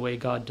exactly the way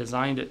God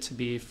designed it to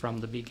be from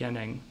the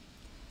beginning.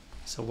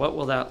 So what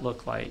will that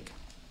look like?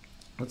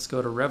 Let's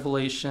go to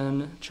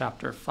Revelation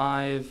chapter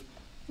 5,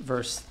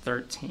 verse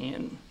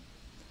 13.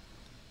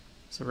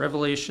 So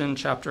Revelation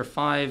chapter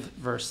 5,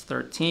 verse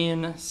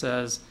 13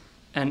 says,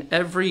 and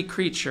every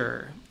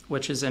creature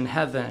which is in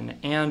heaven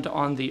and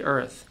on the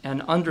earth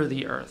and under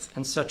the earth,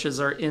 and such as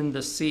are in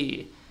the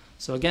sea.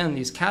 So again,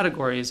 these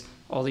categories,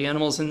 all the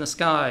animals in the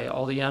sky,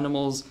 all the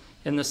animals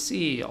in the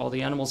sea, all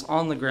the animals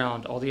on the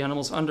ground, all the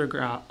animals under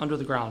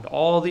the ground,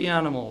 all the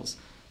animals,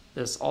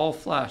 this all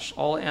flesh,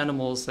 all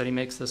animals that he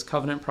makes this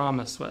covenant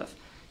promise with.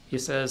 He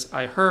says,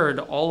 I heard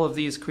all of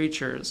these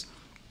creatures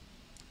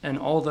and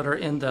all that are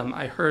in them,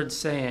 I heard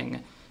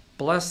saying,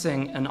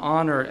 blessing and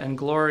honor and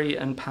glory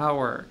and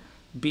power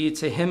be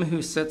to him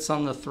who sits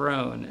on the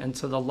throne and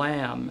to the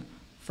Lamb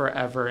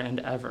forever and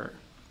ever.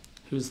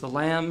 Who's the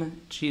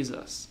Lamb?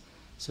 Jesus.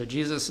 So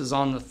Jesus is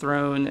on the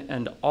throne,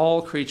 and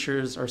all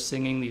creatures are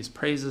singing these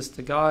praises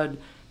to God,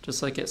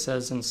 just like it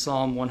says in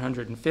Psalm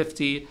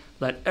 150,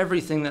 let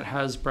everything that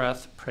has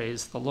breath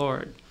praise the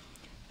Lord.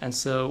 And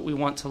so we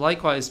want to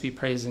likewise be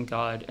praising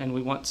God, and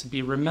we want to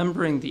be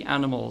remembering the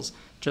animals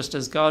just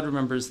as God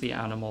remembers the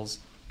animals.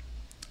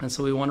 And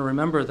so we want to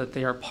remember that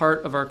they are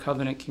part of our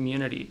covenant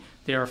community.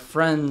 They are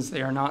friends.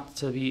 They are not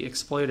to be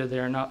exploited. They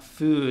are not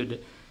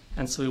food.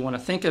 And so we want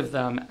to think of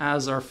them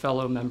as our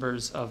fellow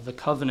members of the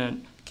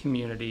covenant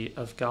community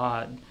of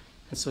God.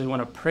 And so we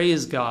want to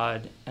praise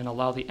God and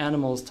allow the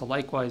animals to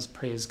likewise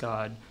praise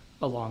God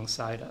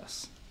alongside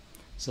us.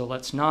 So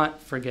let's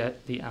not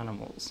forget the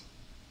animals.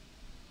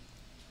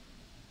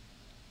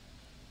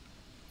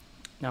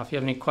 Now, if you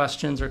have any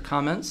questions or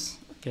comments,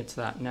 we'll get to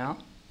that now.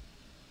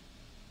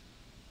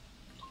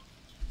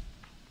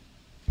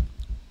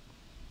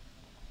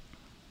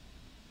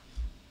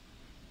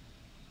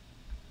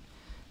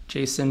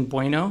 Jason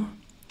Bueno.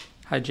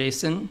 Hi,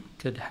 Jason.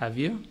 Good to have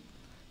you.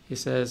 He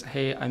says,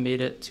 hey, I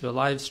made it to a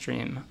live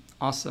stream.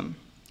 Awesome.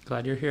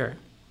 Glad you're here.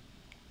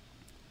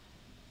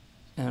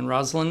 And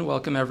Rosalind,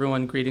 welcome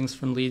everyone. Greetings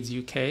from Leeds,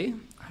 UK.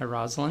 Hi,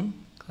 Rosalind.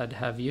 Glad to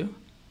have you.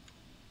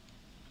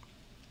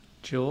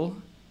 Jewel,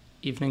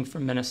 evening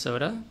from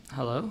Minnesota.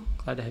 Hello.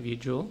 Glad to have you,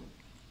 Jewel.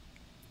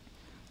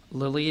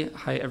 Lily,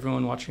 hi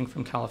everyone watching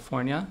from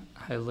California.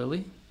 Hi,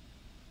 Lily.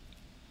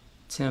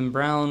 Tim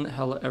Brown,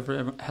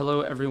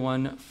 hello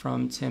everyone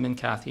from Tim and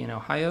Kathy in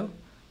Ohio.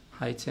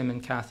 Hi, Tim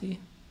and Kathy.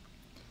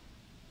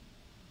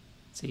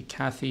 Let's see,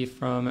 Kathy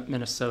from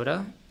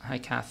Minnesota. Hi,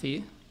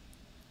 Kathy.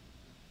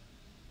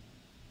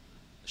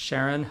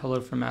 Sharon,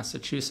 hello from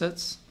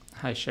Massachusetts.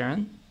 Hi,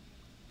 Sharon.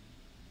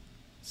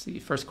 Let's see,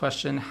 first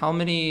question, how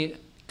many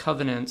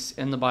covenants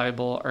in the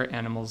Bible are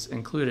animals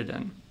included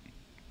in?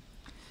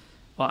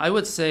 Well, I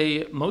would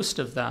say most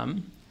of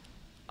them.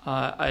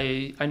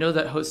 I know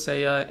that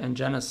Hosea and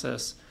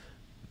Genesis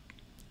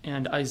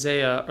and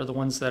Isaiah are the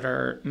ones that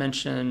are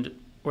mentioned,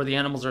 or the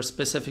animals are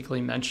specifically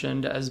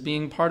mentioned as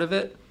being part of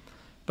it.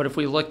 But if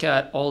we look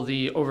at all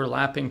the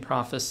overlapping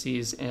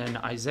prophecies in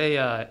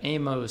Isaiah,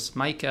 Amos,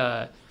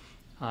 Micah,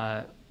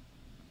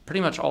 pretty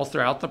much all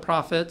throughout the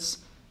prophets,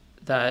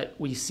 that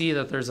we see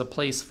that there's a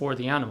place for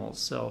the animals.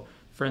 So,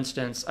 for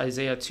instance,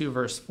 Isaiah 2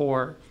 verse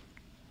 4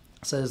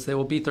 says, they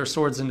will beat their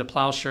swords into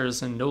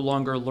plowshares and no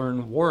longer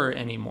learn war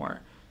anymore.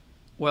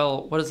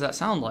 Well, what does that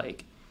sound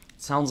like?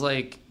 It sounds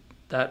like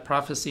that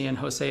prophecy in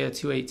Hosea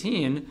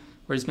 2:18,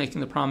 where he's making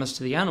the promise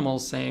to the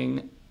animals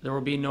saying there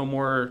will be no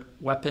more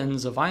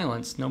weapons of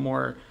violence, no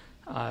more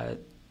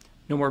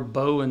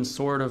bow and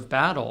sword of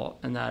battle,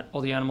 and that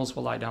all the animals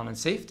will lie down in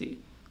safety.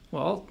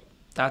 Well,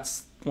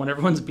 that's when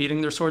everyone's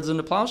beating their swords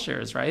into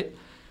plowshares, right?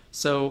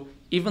 So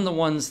even the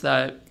ones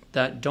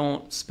that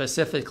don't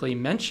specifically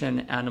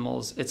mention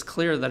animals, it's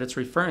clear that it's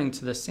referring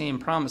to the same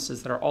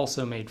promises that are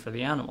also made for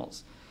the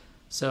animals.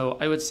 So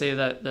I would say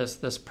that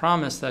this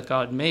promise that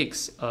God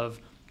makes of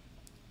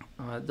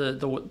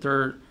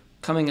there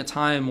coming a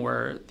time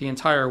where the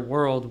entire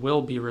world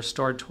will be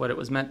restored to what it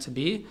was meant to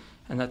be,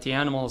 and that the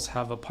animals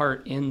have a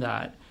part in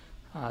that,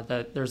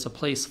 that there's a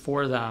place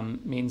for them,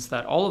 means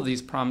that all of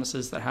these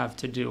promises that have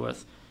to do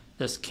with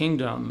this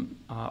kingdom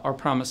are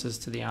promises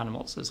to the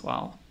animals as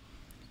well.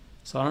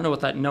 So I don't know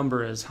what that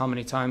number is, how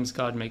many times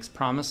God makes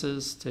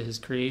promises to his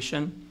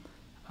creation,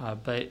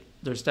 but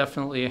there's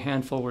definitely a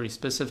handful where he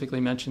specifically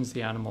mentions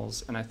the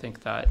animals, and I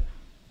think that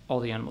all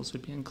the animals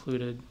would be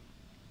included.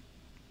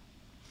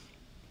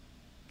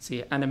 Let's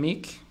see,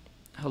 Annemiek,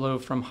 hello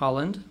from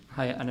Holland.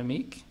 Hi,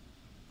 Annemiek.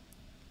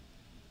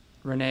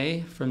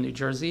 Renee from New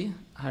Jersey.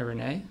 Hi,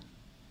 Renee.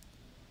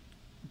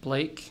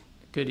 Blake,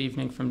 good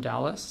evening from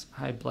Dallas.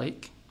 Hi,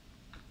 Blake.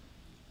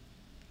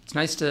 It's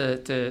nice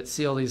to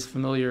see all these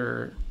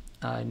familiar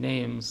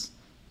names.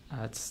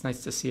 It's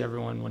nice to see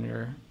everyone when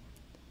you're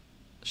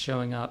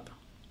showing up.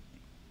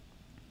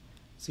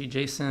 See,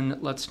 Jason,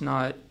 let's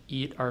not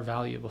eat our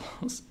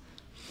valuables.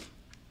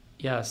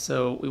 Yeah,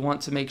 so we want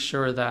to make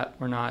sure that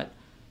we're not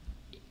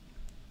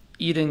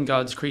eating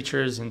God's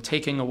creatures and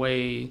taking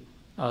away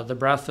the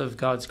breath of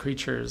God's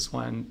creatures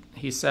when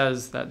he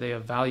says that they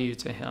have value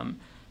to him.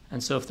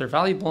 And so if they're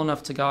valuable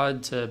enough to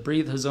God to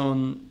breathe his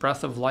own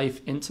breath of life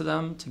into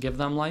them, to give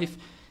them life,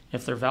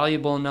 if they're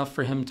valuable enough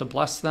for him to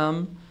bless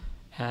them,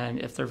 and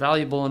if they're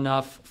valuable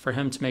enough for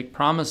him to make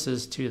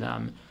promises to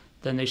them,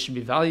 then they should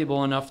be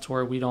valuable enough to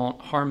where we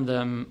don't harm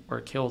them or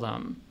kill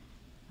them,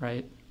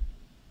 right?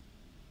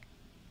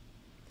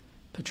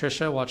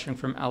 Patricia, watching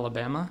from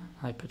Alabama.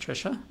 Hi,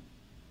 Patricia.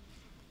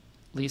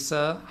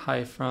 Lisa,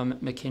 hi from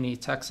McKinney,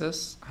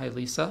 Texas. Hi,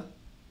 Lisa.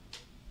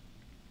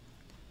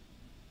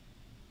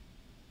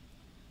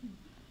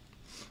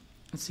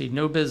 Let's see,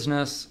 no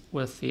business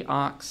with the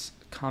ox.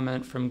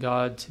 Comment from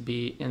God to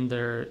be in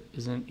there,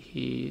 isn't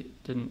he?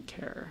 Didn't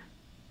care.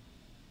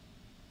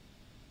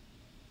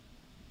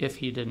 if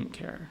he didn't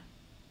care.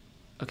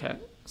 Okay,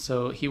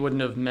 so he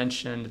wouldn't have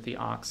mentioned the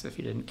ox if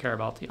he didn't care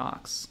about the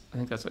ox. I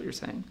think that's what you're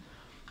saying.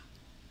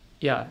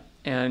 Yeah,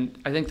 and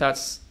I think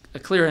that's a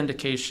clear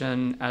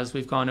indication, as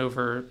we've gone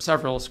over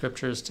several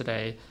scriptures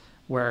today,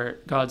 where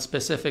God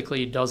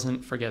specifically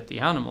doesn't forget the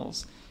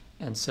animals.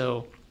 And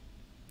so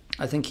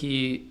I think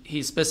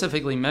he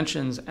specifically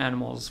mentions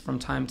animals from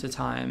time to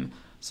time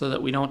so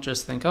that we don't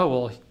just think, oh,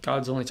 well,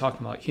 God's only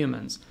talking about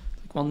humans.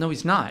 Like, well, no,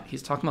 he's not.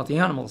 He's talking about the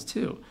animals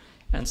too.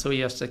 And so he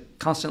has to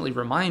constantly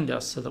remind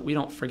us so that we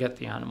don't forget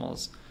the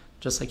animals,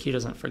 just like he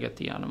doesn't forget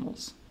the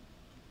animals.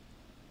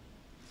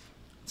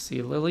 Let's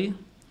see, Lily.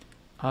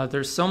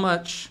 There's so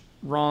much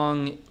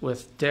wrong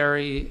with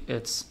dairy.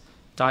 It's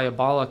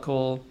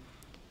diabolical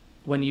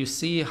when you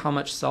see how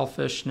much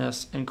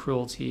selfishness and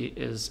cruelty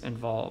is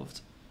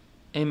involved.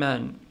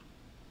 Amen.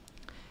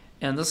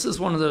 And this is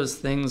one of those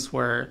things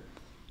where,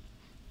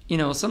 you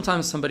know,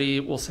 sometimes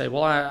somebody will say,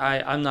 well,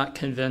 I'm not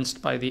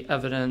convinced by the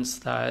evidence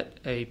that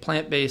a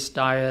plant-based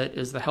diet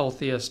is the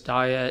healthiest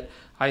diet.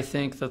 I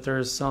think that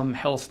there's some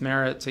health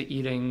merit to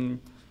eating,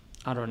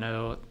 I don't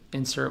know,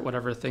 insert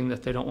whatever thing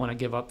that they don't want to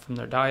give up from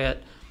their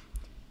diet.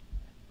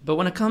 But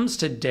when it comes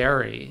to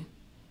dairy,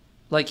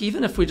 like,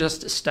 even if we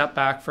just step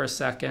back for a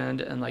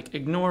second and like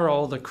ignore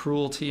all the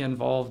cruelty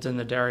involved in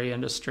the dairy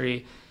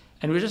industry,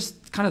 and we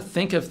just kind of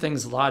think of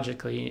things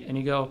logically, and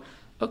you go,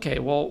 okay,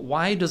 well,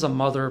 why does a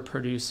mother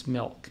produce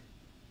milk?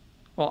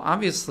 Well,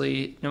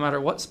 obviously, no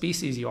matter what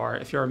species you are,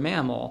 if you're a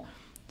mammal,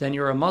 then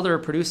you're a mother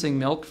producing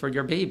milk for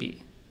your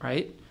baby,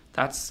 right?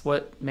 That's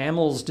what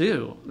mammals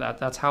do.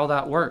 That's how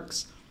that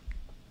works.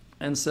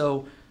 And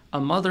so a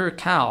mother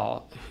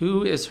cow,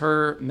 who is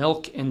her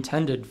milk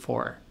intended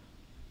for?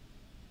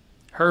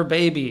 Her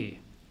baby.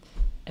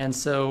 And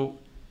so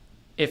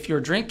if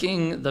you're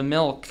drinking the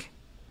milk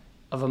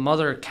of a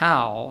mother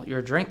cow,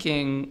 you're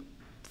drinking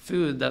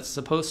food that's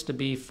supposed to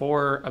be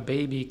for a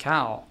baby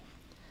cow.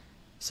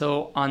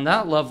 So on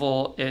that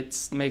level,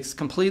 it makes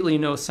completely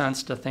no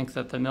sense to think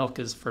that the milk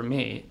is for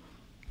me.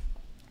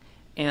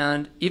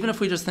 And even if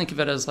we just think of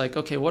it as like,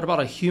 okay, what about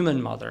a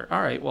human mother?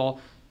 All right, well,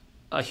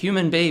 a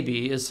human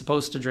baby is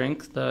supposed to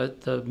drink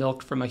the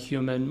milk from a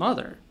human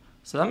mother.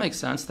 So that makes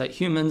sense that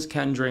humans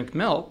can drink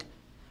milk.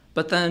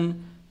 But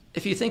then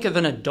if you think of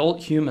an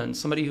adult human,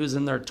 somebody who's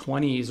in their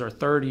 20s or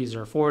 30s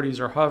or 40s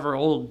or however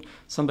old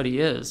somebody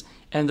is,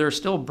 and they're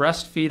still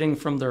breastfeeding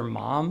from their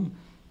mom,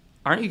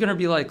 aren't you going to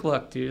be like,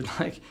 look, dude,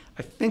 like,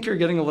 I think you're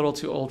getting a little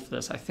too old for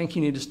this. I think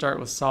you need to start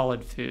with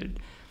solid food.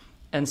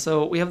 And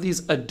so we have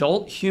these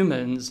adult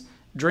humans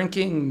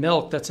drinking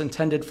milk that's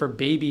intended for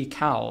baby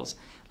cows.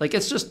 Like,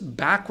 it's just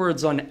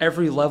backwards on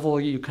every level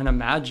you can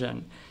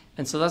imagine.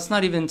 And so that's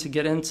not even to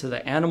get into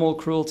the animal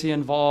cruelty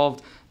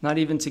involved, not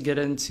even to get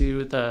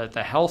into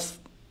the health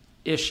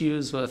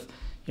issues with,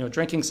 you know,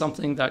 drinking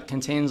something that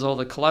contains all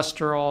the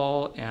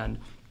cholesterol and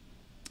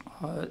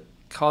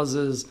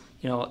causes,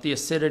 you know, the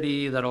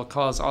acidity that'll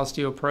cause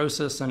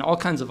osteoporosis and all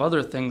kinds of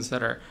other things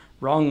that are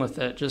wrong with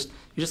it. You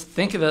just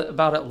think of it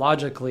about it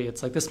logically.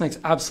 It's like, this makes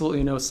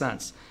absolutely no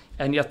sense.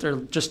 And yet they're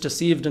just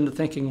deceived into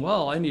thinking,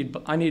 well, I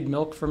need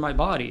milk for my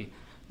body.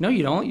 No,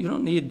 you don't. You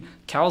don't need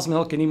cow's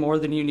milk any more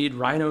than you need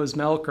rhino's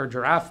milk or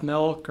giraffe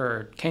milk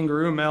or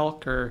kangaroo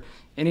milk or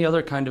any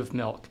other kind of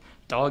milk.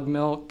 Dog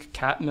milk,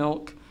 cat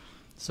milk.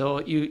 So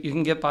you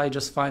can get by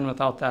just fine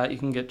without that. You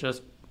can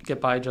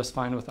get by just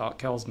fine without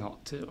cow's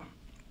milk too.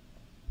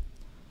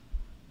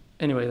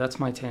 Anyway, that's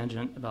my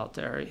tangent about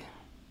dairy.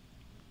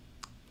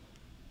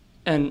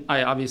 And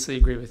I obviously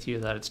agree with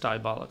you that it's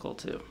diabolical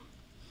too.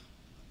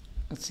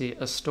 Let's see,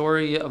 a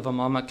story of a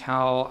mama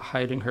cow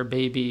hiding her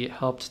baby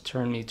helped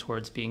turn me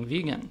towards being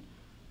vegan.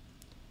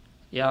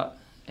 Yeah,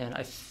 and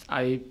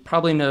I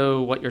probably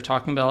know what you're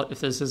talking about.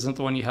 If this isn't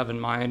the one you have in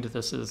mind,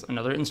 this is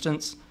another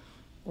instance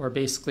where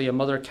basically a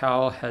mother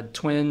cow had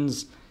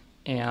twins,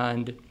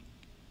 and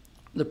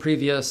the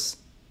previous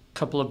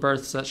couple of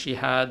births that she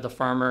had, the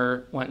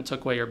farmer went and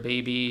took away her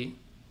baby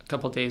a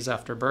couple days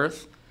after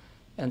birth.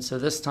 And so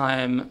this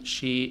time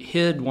she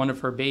hid one of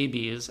her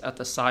babies at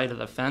the side of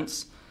the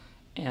fence.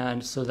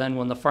 And so then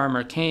when the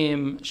farmer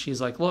came,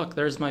 she's like, look,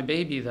 there's my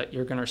baby that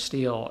you're going to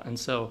steal. And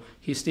so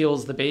he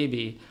steals the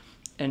baby.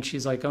 And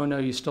she's like, oh, no,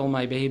 you stole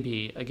my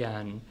baby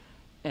again.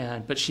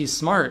 But she's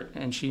smart,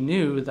 and she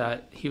knew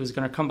that he was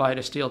going to come by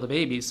to steal the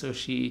baby. So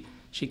she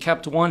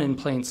kept one in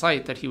plain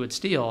sight that he would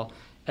steal,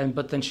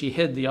 but then she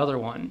hid the other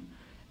one.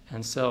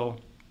 And so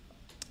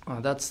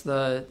that's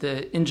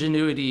the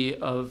ingenuity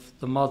of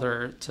the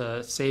mother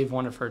to save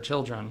one of her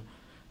children.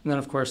 And then,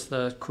 of course,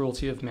 the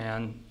cruelty of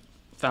man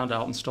found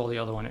out and stole the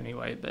other one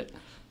anyway. But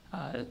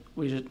I'm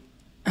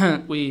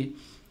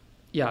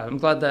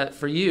glad that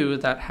for you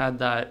that had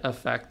that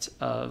effect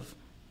of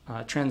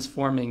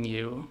transforming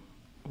you,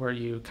 where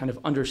you kind of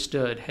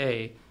understood,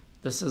 hey,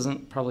 this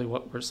isn't probably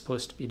what we're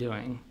supposed to be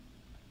doing.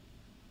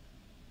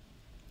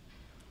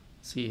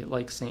 See,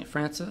 like St.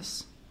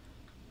 Francis.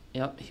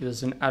 Yep, he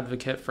was an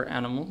advocate for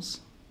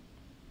animals.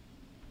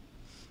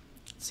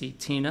 See,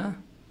 Tina.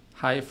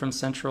 Hi from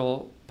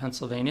central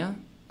Pennsylvania.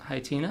 Hi,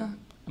 Tina.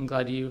 I'm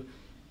glad you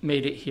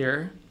made it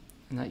here.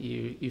 and that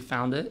you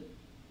found it.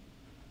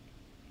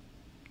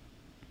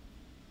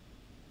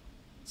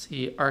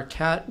 See, our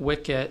cat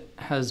Wicket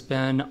has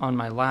been on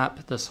my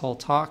lap this whole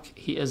talk.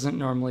 He isn't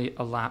normally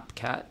a lap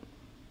cat.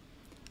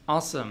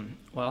 Awesome.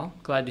 Well,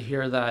 glad to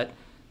hear that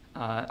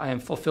I am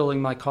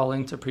fulfilling my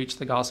calling to preach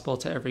the gospel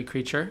to every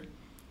creature,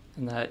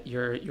 and that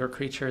your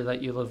creature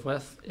that you live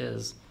with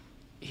is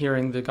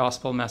hearing the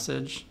gospel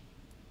message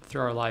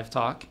through our live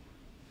talk.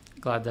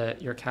 Glad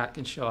that your cat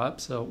can show up.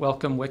 So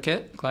welcome,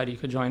 Wicket. Glad you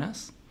could join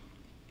us.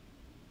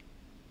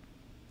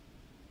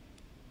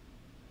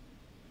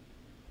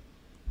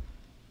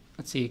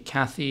 Let's see,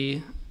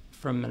 Kathy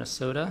from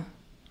Minnesota.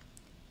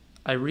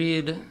 I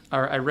read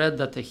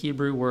that the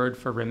Hebrew word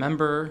for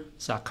remember,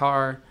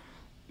 zakar,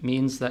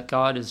 means that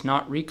God is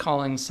not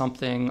recalling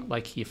something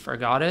like he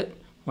forgot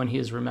it when he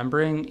is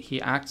remembering.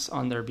 He acts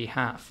on their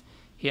behalf.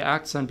 He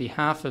acts on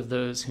behalf of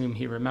those whom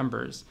he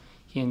remembers.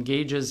 He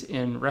engages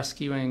in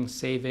rescuing,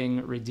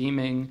 saving,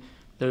 redeeming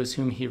those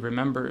whom he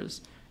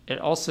remembers. It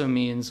also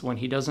means when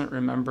he doesn't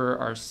remember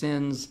our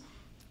sins,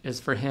 is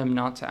for him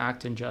not to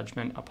act in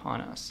judgment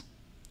upon us.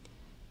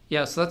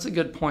 Yeah, so that's a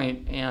good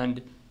point.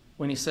 And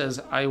when he says,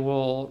 I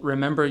will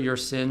remember your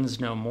sins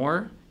no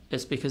more,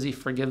 it's because he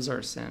forgives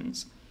our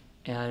sins.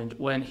 And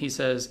when he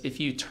says,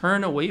 if you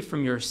turn away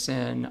from your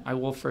sin, I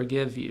will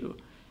forgive you.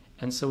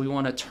 And so we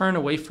want to turn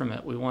away from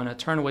it. We want to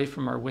turn away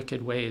from our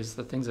wicked ways,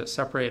 the things that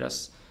separate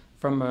us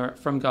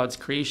from God's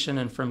creation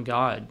and from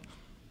God.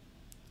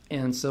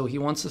 And so he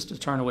wants us to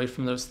turn away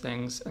from those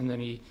things, and then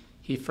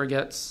he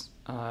forgets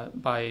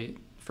by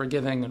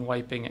forgiving and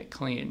wiping it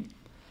clean.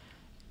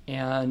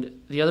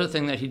 And the other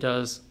thing that he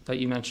does that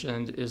you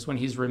mentioned is when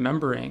he's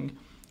remembering,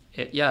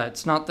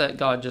 it's not that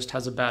God just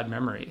has a bad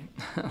memory.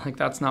 Like,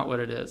 that's not what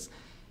it is.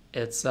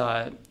 It's,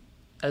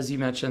 as you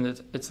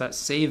mentioned, it's that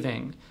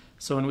saving.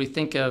 So when we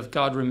think of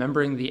God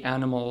remembering the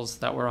animals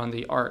that were on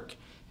the ark,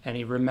 and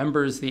he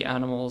remembers the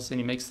animals and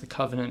he makes the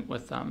covenant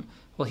with them,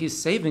 well,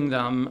 he's saving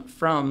them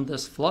from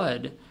this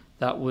flood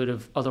that would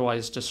have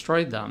otherwise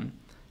destroyed them.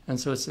 And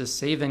so it's this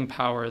saving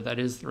power that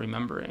is the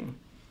remembering.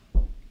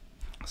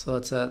 So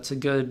it's a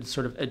good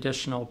sort of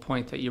additional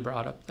point that you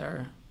brought up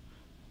there.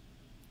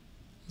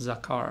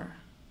 Zakar.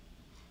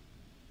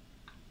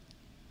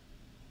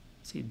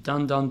 See,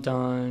 dun dun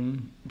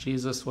dun.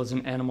 Jesus was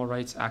an animal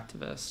rights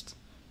activist.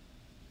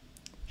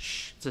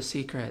 Shh, it's a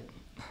secret.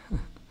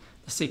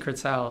 The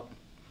secret's out.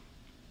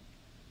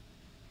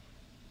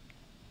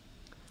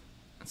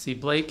 Let's see,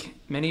 Blake.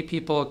 Many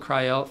people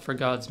cry out for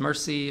God's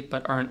mercy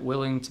but aren't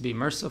willing to be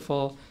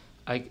merciful.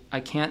 I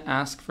can't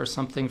ask for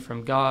something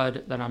from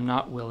God that I'm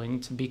not willing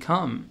to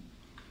become.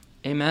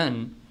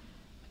 Amen.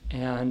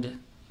 And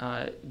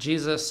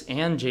Jesus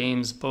and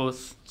James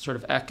both sort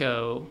of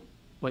echo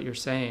what you're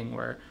saying,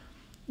 where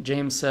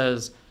James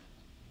says,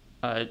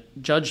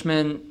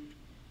 judgment,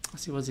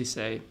 let's see, what does he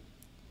say?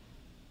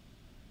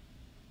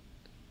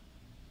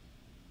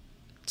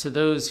 To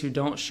those who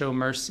don't show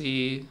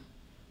mercy,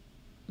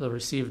 they'll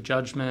receive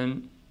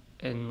judgment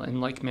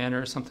in like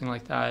manner, something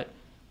like that.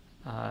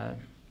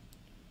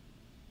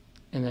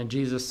 And then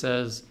Jesus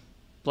says,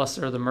 blessed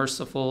are the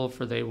merciful,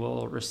 for they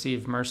will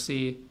receive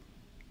mercy.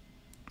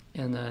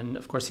 And then,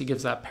 of course, he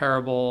gives that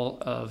parable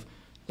of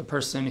the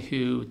person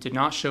who did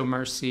not show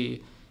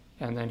mercy,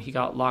 and then he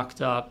got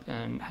locked up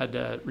and had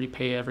to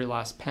repay every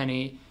last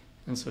penny.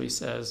 And so he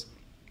says,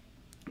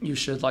 you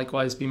should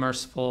likewise be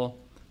merciful.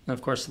 And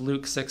of course,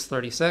 Luke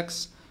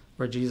 6:36,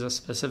 where Jesus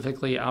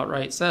specifically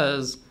outright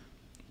says,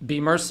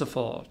 be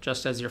merciful,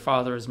 just as your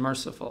Father is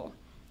merciful.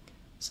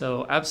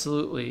 So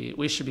absolutely,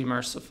 we should be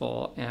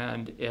merciful.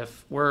 And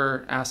if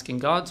we're asking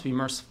God to be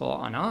merciful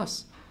on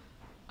us,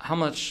 how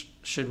much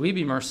should we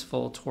be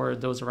merciful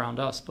toward those around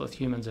us, both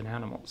humans and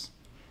animals?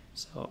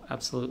 So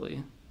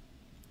absolutely.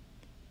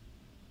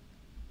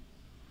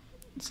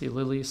 See,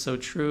 Lily, so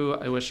true.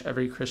 I wish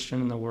every Christian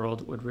in the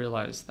world would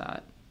realize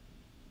that.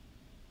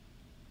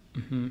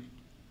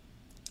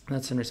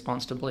 That's in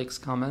response to Blake's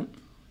comment.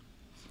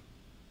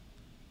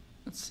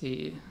 Let's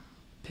see.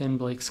 Pin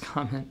Blake's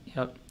comment.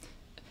 Yep.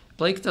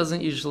 Blake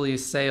doesn't usually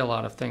say a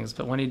lot of things,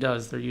 but when he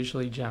does, they're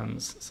usually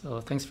gems.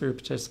 So thanks for your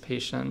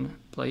participation,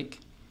 Blake.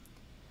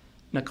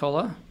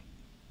 Nicola.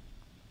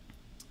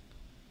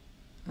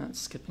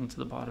 Skipping to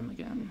the bottom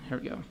again. Here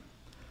we go.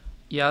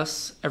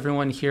 Yes,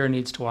 everyone here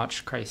needs to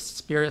watch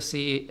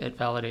Christspiracy. It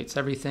validates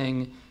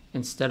everything.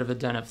 Instead of a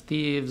den of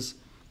thieves,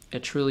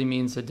 it truly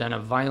means a den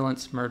of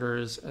violence,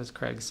 murders, as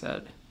Craig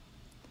said.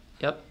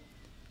 Yep,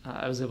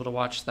 I was able to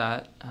watch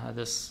that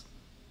this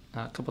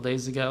a couple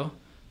days ago.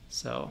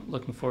 So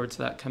looking forward to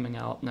that coming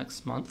out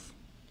next month.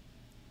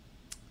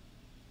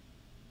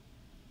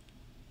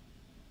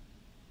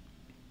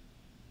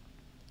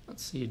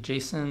 Let's see,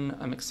 Jason,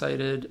 I'm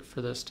excited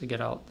for this to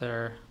get out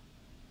there.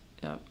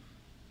 Yep.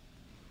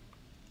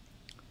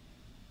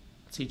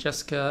 Let's see,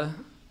 Jessica,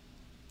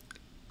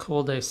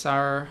 Kol de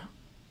Sar.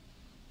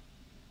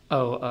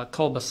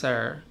 Kol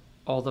Baser,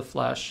 all the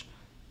flesh,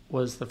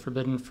 was the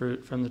forbidden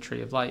fruit from the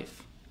tree of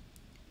life.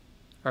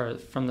 Or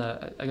from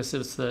the, I guess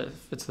if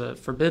it's the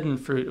forbidden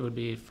fruit, it would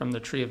be from the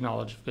tree of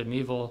knowledge of good and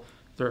evil.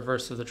 the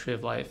reverse of the tree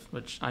of life,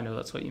 which I know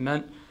that's what you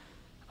meant.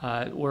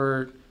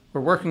 We're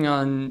working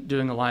on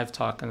doing a live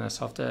talk on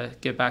this. I'll have to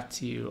get back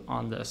to you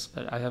on this,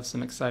 but I have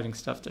some exciting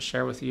stuff to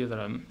share with you that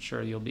I'm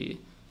sure you'll be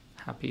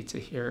happy to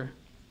hear.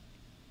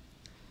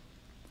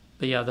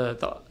 But yeah,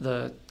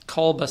 the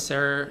kol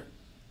baser,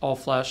 all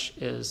flesh,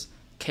 is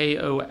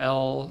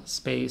KOL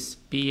space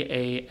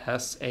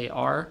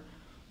BASAR.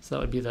 So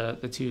that would be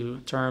the two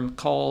term.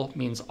 Kol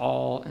means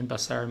all and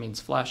baser means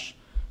flesh.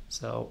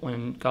 So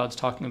when God's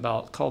talking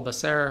about kol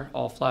baser,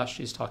 all flesh,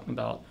 he's talking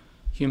about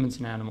humans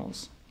and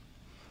animals.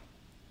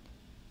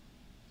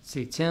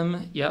 See,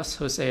 Tim, yes,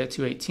 Hosea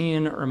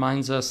 2:18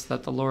 reminds us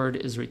that the Lord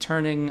is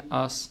returning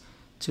us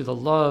to the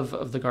love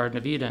of the Garden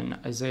of Eden.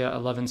 Isaiah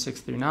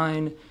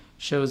 11:6-9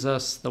 shows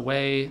us the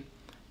way.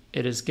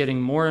 It is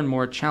getting more and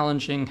more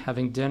challenging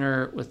having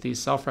dinner with these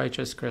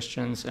self-righteous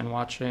Christians and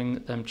watching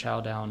them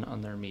chow down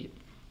on their meat.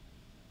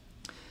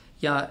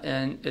 Yeah,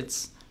 and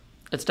it's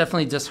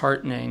definitely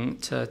disheartening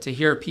to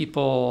hear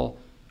people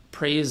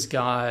praise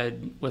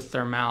God with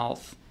their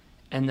mouth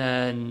and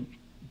then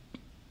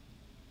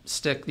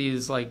stick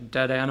these like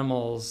dead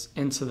animals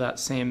into that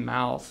same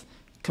mouth,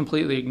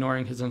 completely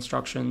ignoring his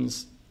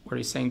instructions where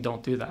he's saying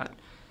don't do that.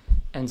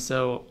 And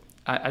so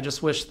I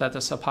just wish that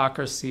this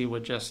hypocrisy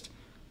would just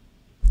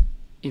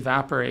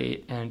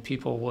evaporate and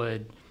people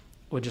would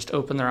just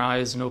open their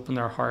eyes and open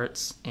their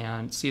hearts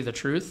and see the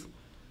truth.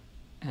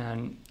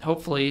 And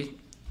hopefully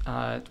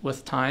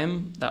with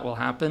time that will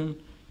happen,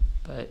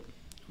 but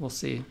we'll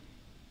see.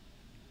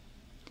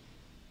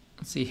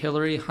 Let's see,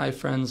 Hillary, hi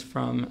friends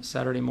from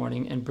Saturday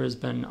morning in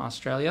Brisbane,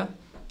 Australia.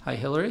 Hi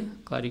Hillary,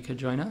 glad you could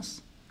join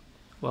us.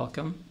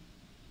 Welcome.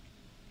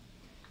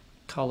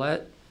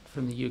 Colette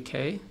from the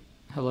UK.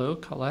 Hello,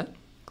 Colette,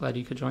 glad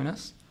you could join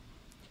us.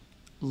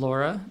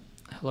 Laura,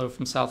 hello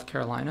from South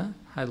Carolina.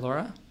 Hi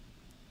Laura.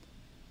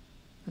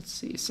 Let's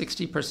see,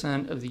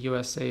 60% of the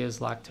USA is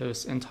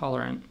lactose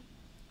intolerant.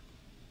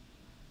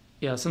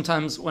 Yeah,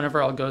 sometimes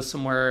whenever I'll go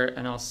somewhere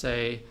and I'll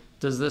say,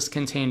 does this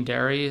contain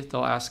dairy?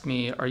 They'll ask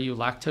me, are you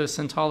lactose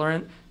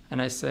intolerant?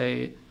 And I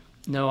say,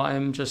 no,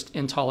 I'm just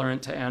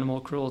intolerant to animal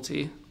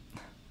cruelty.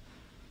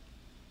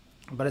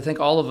 But I think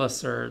all of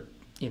us are,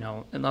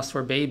 unless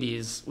we're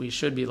babies, we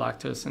should be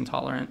lactose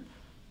intolerant.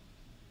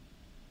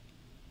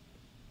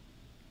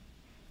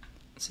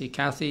 See,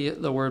 Kathy,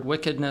 the word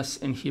wickedness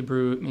in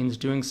Hebrew means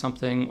doing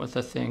something with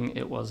a thing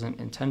it wasn't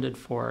intended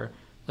for,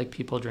 like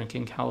people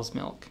drinking cow's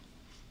milk.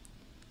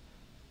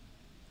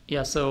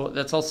 Yeah, so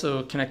that's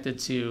also connected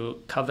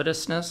to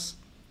covetousness.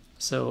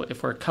 So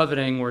if we're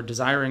coveting, we're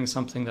desiring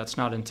something that's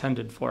not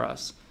intended for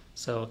us.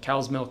 So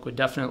cow's milk would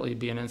definitely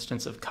be an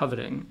instance of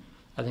coveting.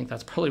 I think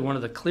that's probably one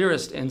of the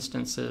clearest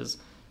instances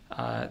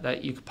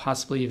that you could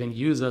possibly even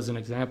use as an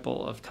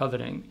example of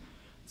coveting.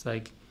 It's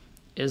like,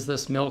 is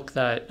this milk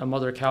that a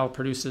mother cow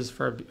produces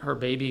for her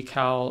baby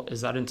cow,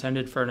 is that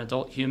intended for an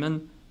adult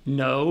human?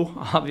 No,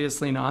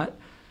 obviously not.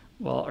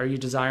 Well, are you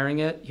desiring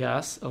it?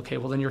 Yes. Okay,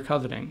 well then you're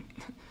coveting.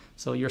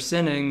 So you're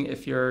sinning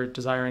if you're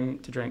desiring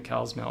to drink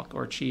cow's milk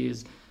or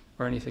cheese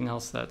or anything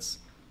else that's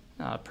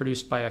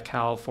produced by a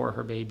cow for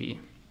her baby.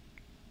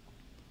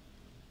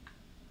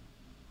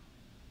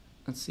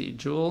 Let's see,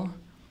 Jewel.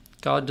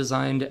 God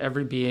designed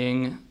every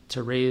being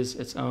to raise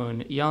its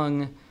own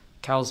young.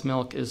 Cow's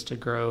milk is to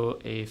grow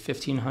a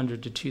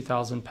 1,500 to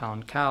 2,000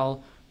 pound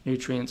cow.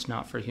 Nutrients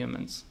not for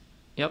humans.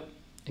 Yep,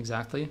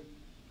 exactly.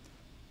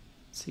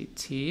 Let's see,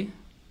 T.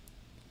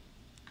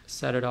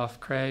 Set it off,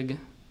 Craig.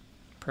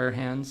 Prayer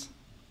hands.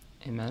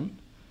 Amen.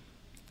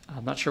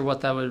 I'm not sure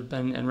what that would have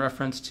been in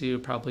reference to,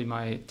 probably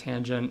my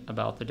tangent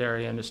about the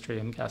dairy industry,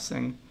 I'm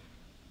guessing.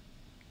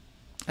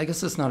 I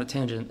guess it's not a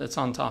tangent, it's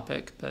on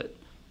topic, but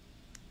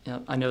yeah,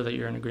 I know that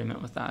you're in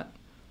agreement with that,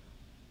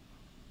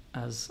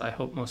 as I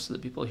hope most of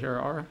the people here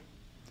are.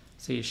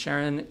 See,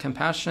 Sharon,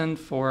 compassion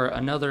for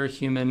another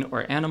human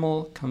or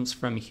animal comes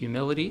from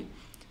humility.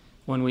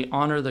 When we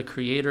honor the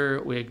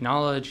Creator, we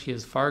acknowledge He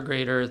is far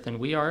greater than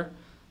we are.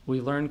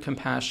 We learn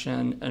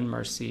compassion and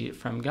mercy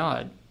from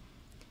God.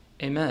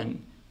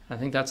 Amen. I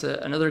think that's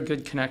another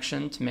good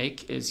connection to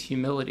make is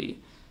humility,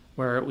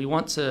 where we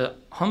want to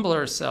humble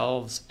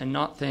ourselves and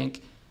not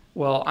think,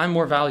 well, I'm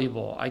more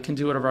valuable. I can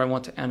do whatever I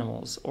want to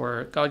animals,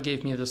 or God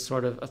gave me this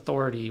sort of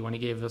authority when He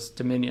gave us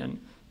dominion,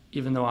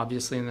 even though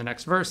obviously in the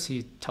next verse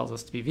He tells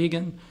us to be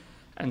vegan.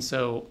 And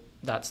so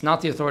that's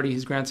not the authority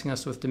He's granting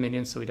us with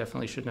dominion, so we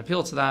definitely shouldn't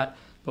appeal to that.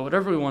 But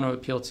whatever we want to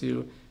appeal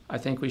to, I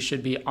think we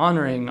should be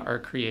honoring our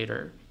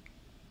Creator.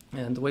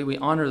 And the way we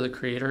honor the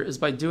Creator is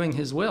by doing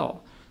His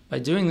will, by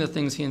doing the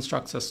things He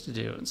instructs us to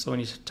do. And so when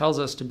He tells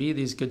us to be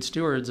these good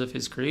stewards of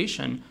His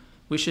creation,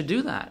 we should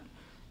do that.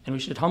 And we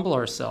should humble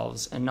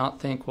ourselves and not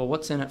think, well,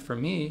 what's in it for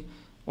me?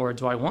 Or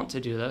do I want to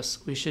do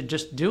this? We should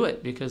just do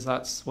it because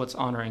that's what's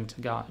honoring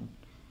to God.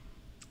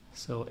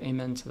 So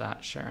amen to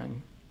that,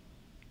 Sharon.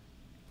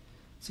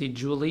 See,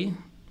 Julie.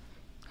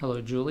 Hello,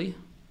 Julie.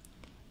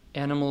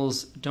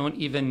 Animals don't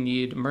even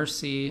need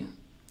mercy,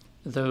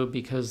 though,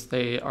 because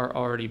they are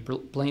already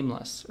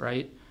blameless,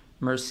 right?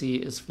 Mercy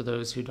is for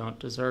those who don't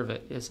deserve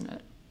it, isn't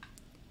it?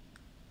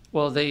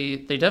 Well, they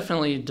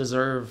definitely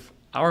deserve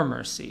our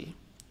mercy.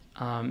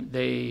 I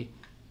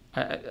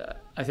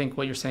think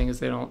what you're saying is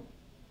they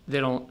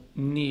don't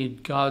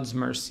need God's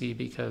mercy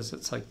because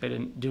it's like they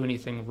didn't do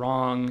anything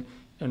wrong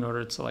in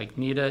order to like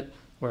need it.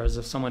 Whereas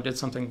if someone did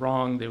something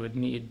wrong, they would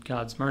need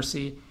God's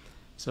mercy.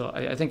 So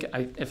I think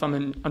if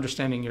I'm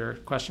understanding your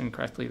question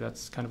correctly,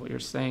 that's kind of what you're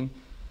saying.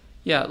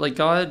 Yeah, like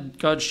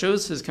God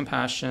shows his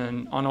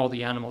compassion on all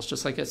the animals,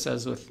 just like it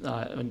says with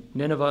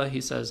Nineveh.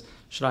 He says,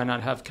 should I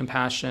not have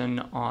compassion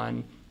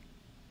on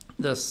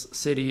this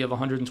city of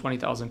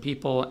 120,000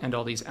 people and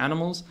all these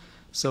animals?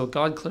 So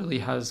God clearly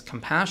has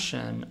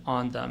compassion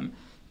on them.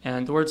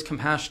 And the words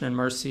compassion and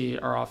mercy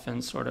are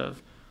often sort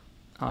of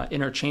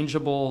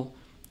interchangeable,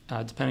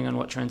 depending on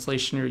what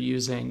translation you're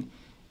using.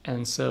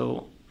 And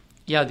so,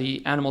 yeah,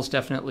 the animals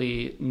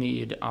definitely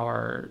need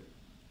our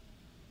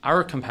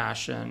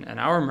compassion and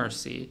our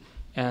mercy,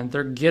 and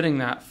they're getting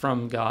that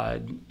from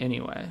God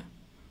anyway.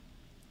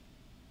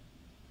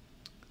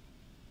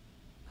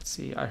 Let's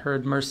see, I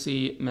heard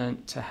mercy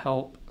meant to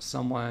help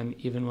someone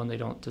even when they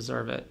don't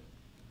deserve it.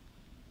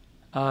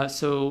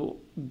 So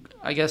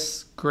I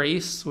guess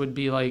grace would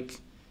be like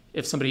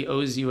if somebody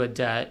owes you a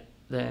debt,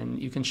 then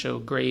you can show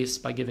grace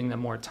by giving them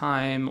more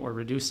time or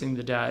reducing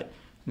the debt.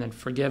 And then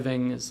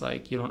forgiving is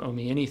like, you don't owe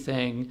me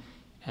anything.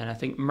 And I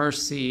think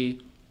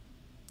mercy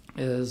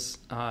is,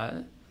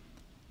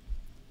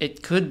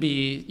 it could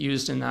be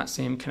used in that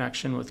same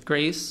connection with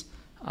grace,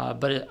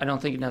 but I don't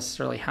think it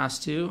necessarily has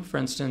to. For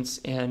instance,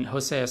 in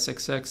Hosea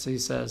 6:6, he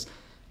says,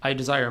 I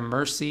desire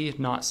mercy,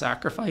 not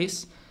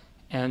sacrifice.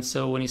 And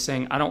so when he's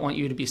saying, I don't want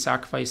you to be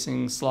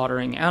sacrificing,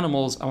 slaughtering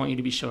animals, I want you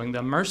to be showing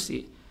them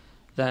mercy,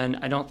 then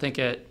I don't think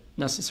it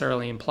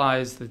necessarily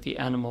implies that the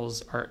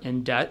animals are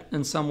in debt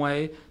in some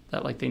way,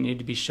 that like they need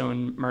to be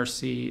shown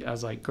mercy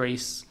as like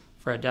grace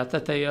for a debt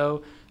that they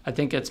owe. I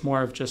think it's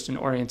more of just an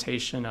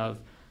orientation of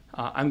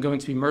I'm going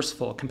to be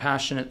merciful,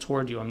 compassionate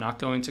toward you. I'm not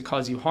going to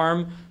cause you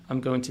harm.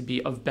 I'm going to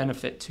be of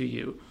benefit to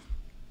you.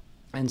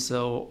 And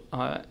so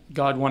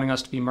God wanting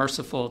us to be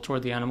merciful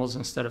toward the animals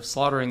instead of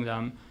slaughtering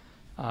them,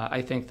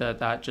 I think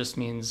that just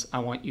means I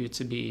want you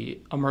to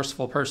be a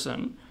merciful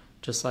person,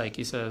 just like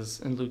he says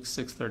in Luke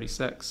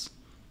 6:36.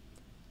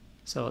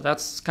 So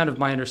that's kind of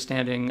my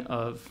understanding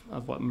of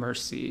what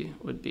mercy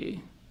would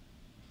be.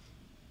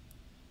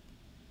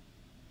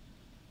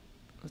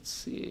 Let's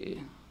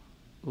see.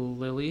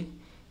 Lily,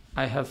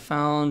 I have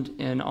found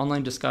in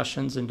online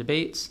discussions and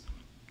debates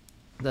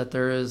that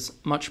there is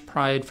much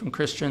pride from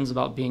Christians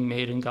about being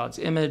made in God's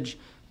image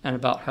and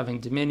about having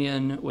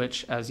dominion,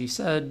 which, as you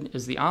said,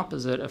 is the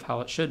opposite of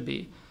how it should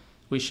be.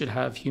 We should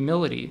have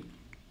humility,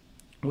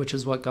 which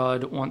is what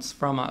God wants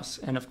from us,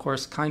 and of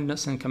course,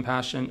 kindness and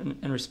compassion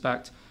and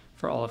respect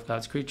for all of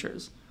God's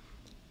creatures.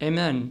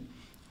 Amen.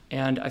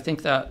 And I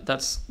think that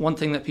that's one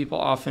thing that people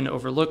often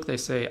overlook. They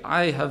say,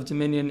 I have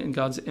dominion in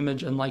God's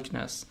image and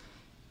likeness.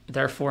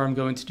 Therefore, I'm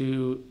going to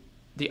do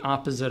the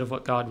opposite of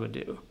what God would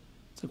do.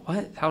 It's like,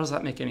 what? How does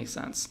that make any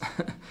sense?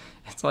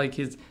 It's like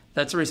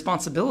that's a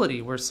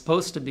responsibility. We're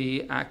supposed to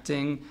be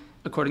acting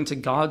according to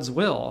God's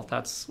will.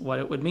 That's what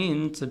it would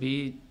mean to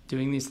be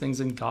doing these things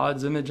in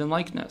God's image and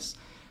likeness.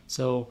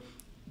 So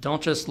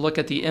don't just look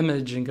at the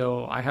image and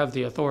go, I have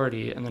the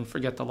authority, and then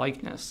forget the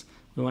likeness.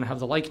 We want to have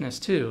the likeness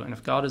too. And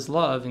if God is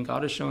love and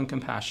God is showing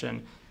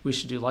compassion, we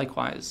should do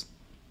likewise.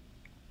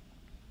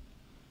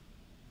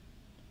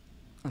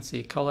 Let's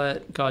see,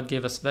 Colette, God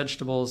gave us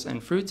vegetables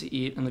and fruit to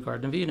eat in the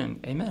Garden of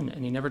Eden. Amen.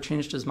 And he never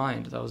changed his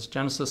mind. That was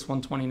Genesis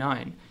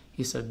 1:29.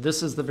 He said,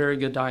 this is the very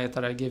good diet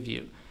that I give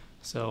you.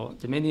 So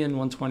Dominion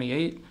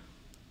 128,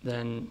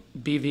 then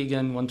be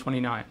vegan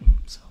 129.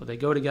 So they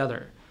go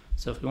together.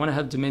 So if we want to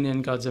have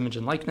dominion, God's image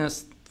and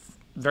likeness,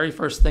 the very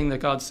first thing that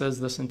God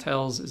says this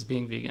entails is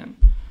being vegan.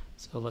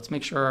 So let's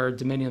make sure our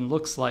dominion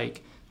looks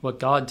like what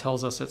God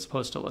tells us it's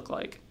supposed to look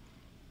like.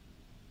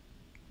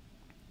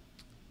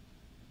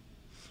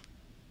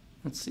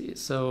 Let's see,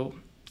 so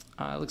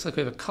it looks like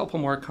we have a couple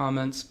more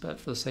comments,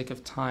 but for the sake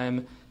of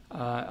time,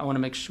 I want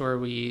to make sure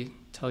we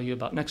tell you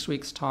about next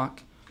week's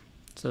talk.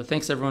 So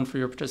thanks everyone for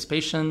your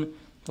participation.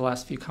 The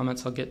last few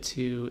comments I'll get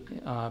to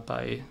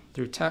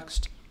through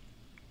text.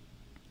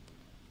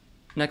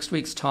 Next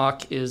week's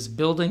talk is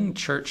Building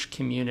Church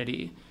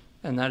Community,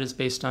 and that is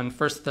based on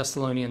 1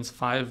 Thessalonians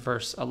 5,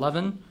 verse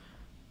 11.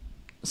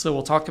 So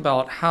we'll talk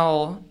about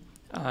how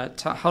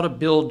to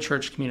build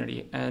church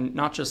community, and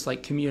not just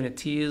like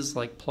communities,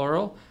 like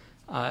plural,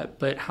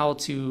 but how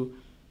to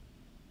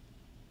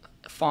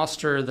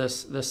foster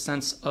this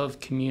sense of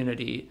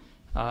community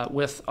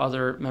with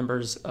other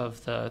members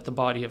of the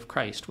body of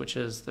Christ, which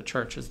is the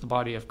church, is the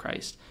body of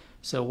Christ.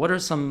 So what are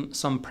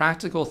some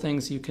practical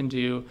things you can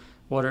do?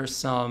 What are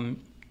some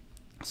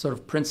sort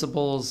of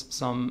principles,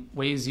 some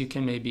ways you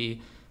can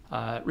maybe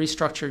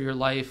restructure your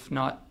life,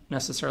 not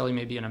necessarily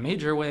maybe in a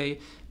major way,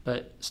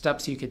 but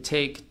steps you could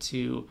take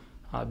to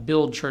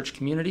build church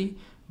community,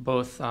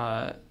 both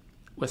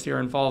with your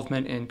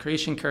involvement in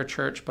Creation Care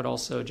Church, but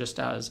also just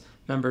as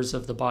members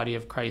of the body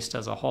of Christ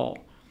as a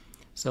whole.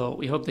 So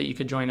we hope that you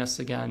could join us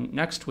again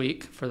next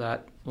week for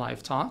that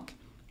live talk.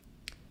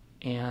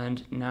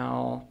 And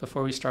now,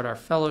 before we start our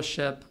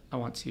fellowship, I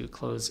want to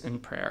close in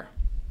prayer.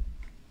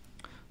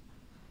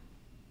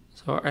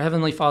 So, our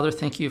Heavenly Father,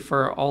 thank you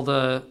for all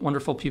the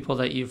wonderful people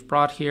that you've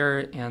brought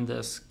here and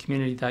this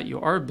community that you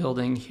are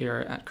building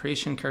here at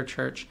Creation Care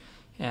Church.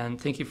 And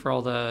thank you for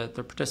all the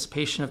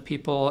participation of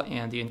people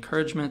and the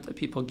encouragement that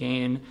people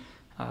gain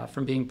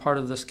from being part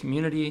of this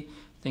community.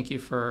 Thank you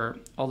for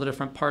all the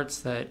different parts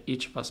that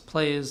each of us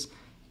plays.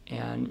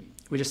 And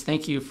we just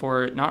thank you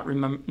for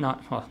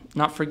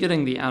not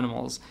forgetting the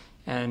animals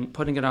and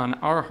putting it on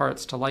our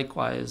hearts to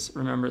likewise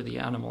remember the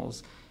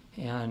animals.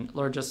 And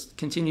Lord, just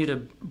continue to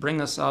bring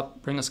us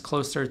up, bring us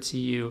closer to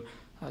you,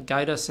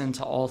 guide us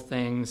into all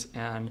things,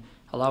 and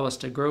allow us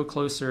to grow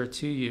closer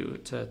to you,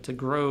 to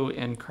grow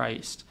in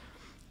Christ.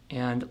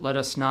 And let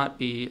us not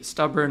be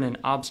stubborn and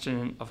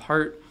obstinate of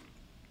heart,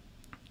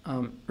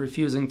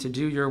 refusing to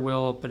do your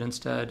will, but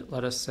instead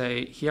let us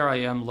say, here I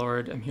am,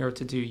 Lord, I'm here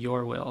to do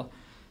your will.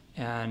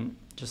 And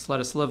just let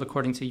us live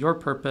according to your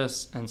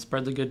purpose and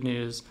spread the good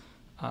news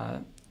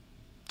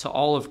to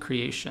all of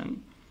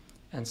creation.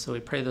 And so we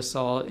pray this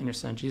all in your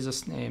Son,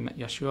 Jesus' name,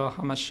 Yeshua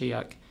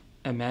HaMashiach,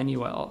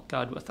 Emmanuel,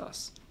 God with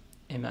us.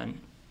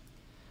 Amen.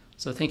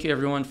 So thank you,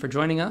 everyone, for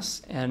joining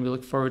us, and we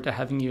look forward to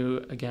having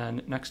you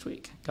again next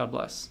week. God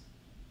bless.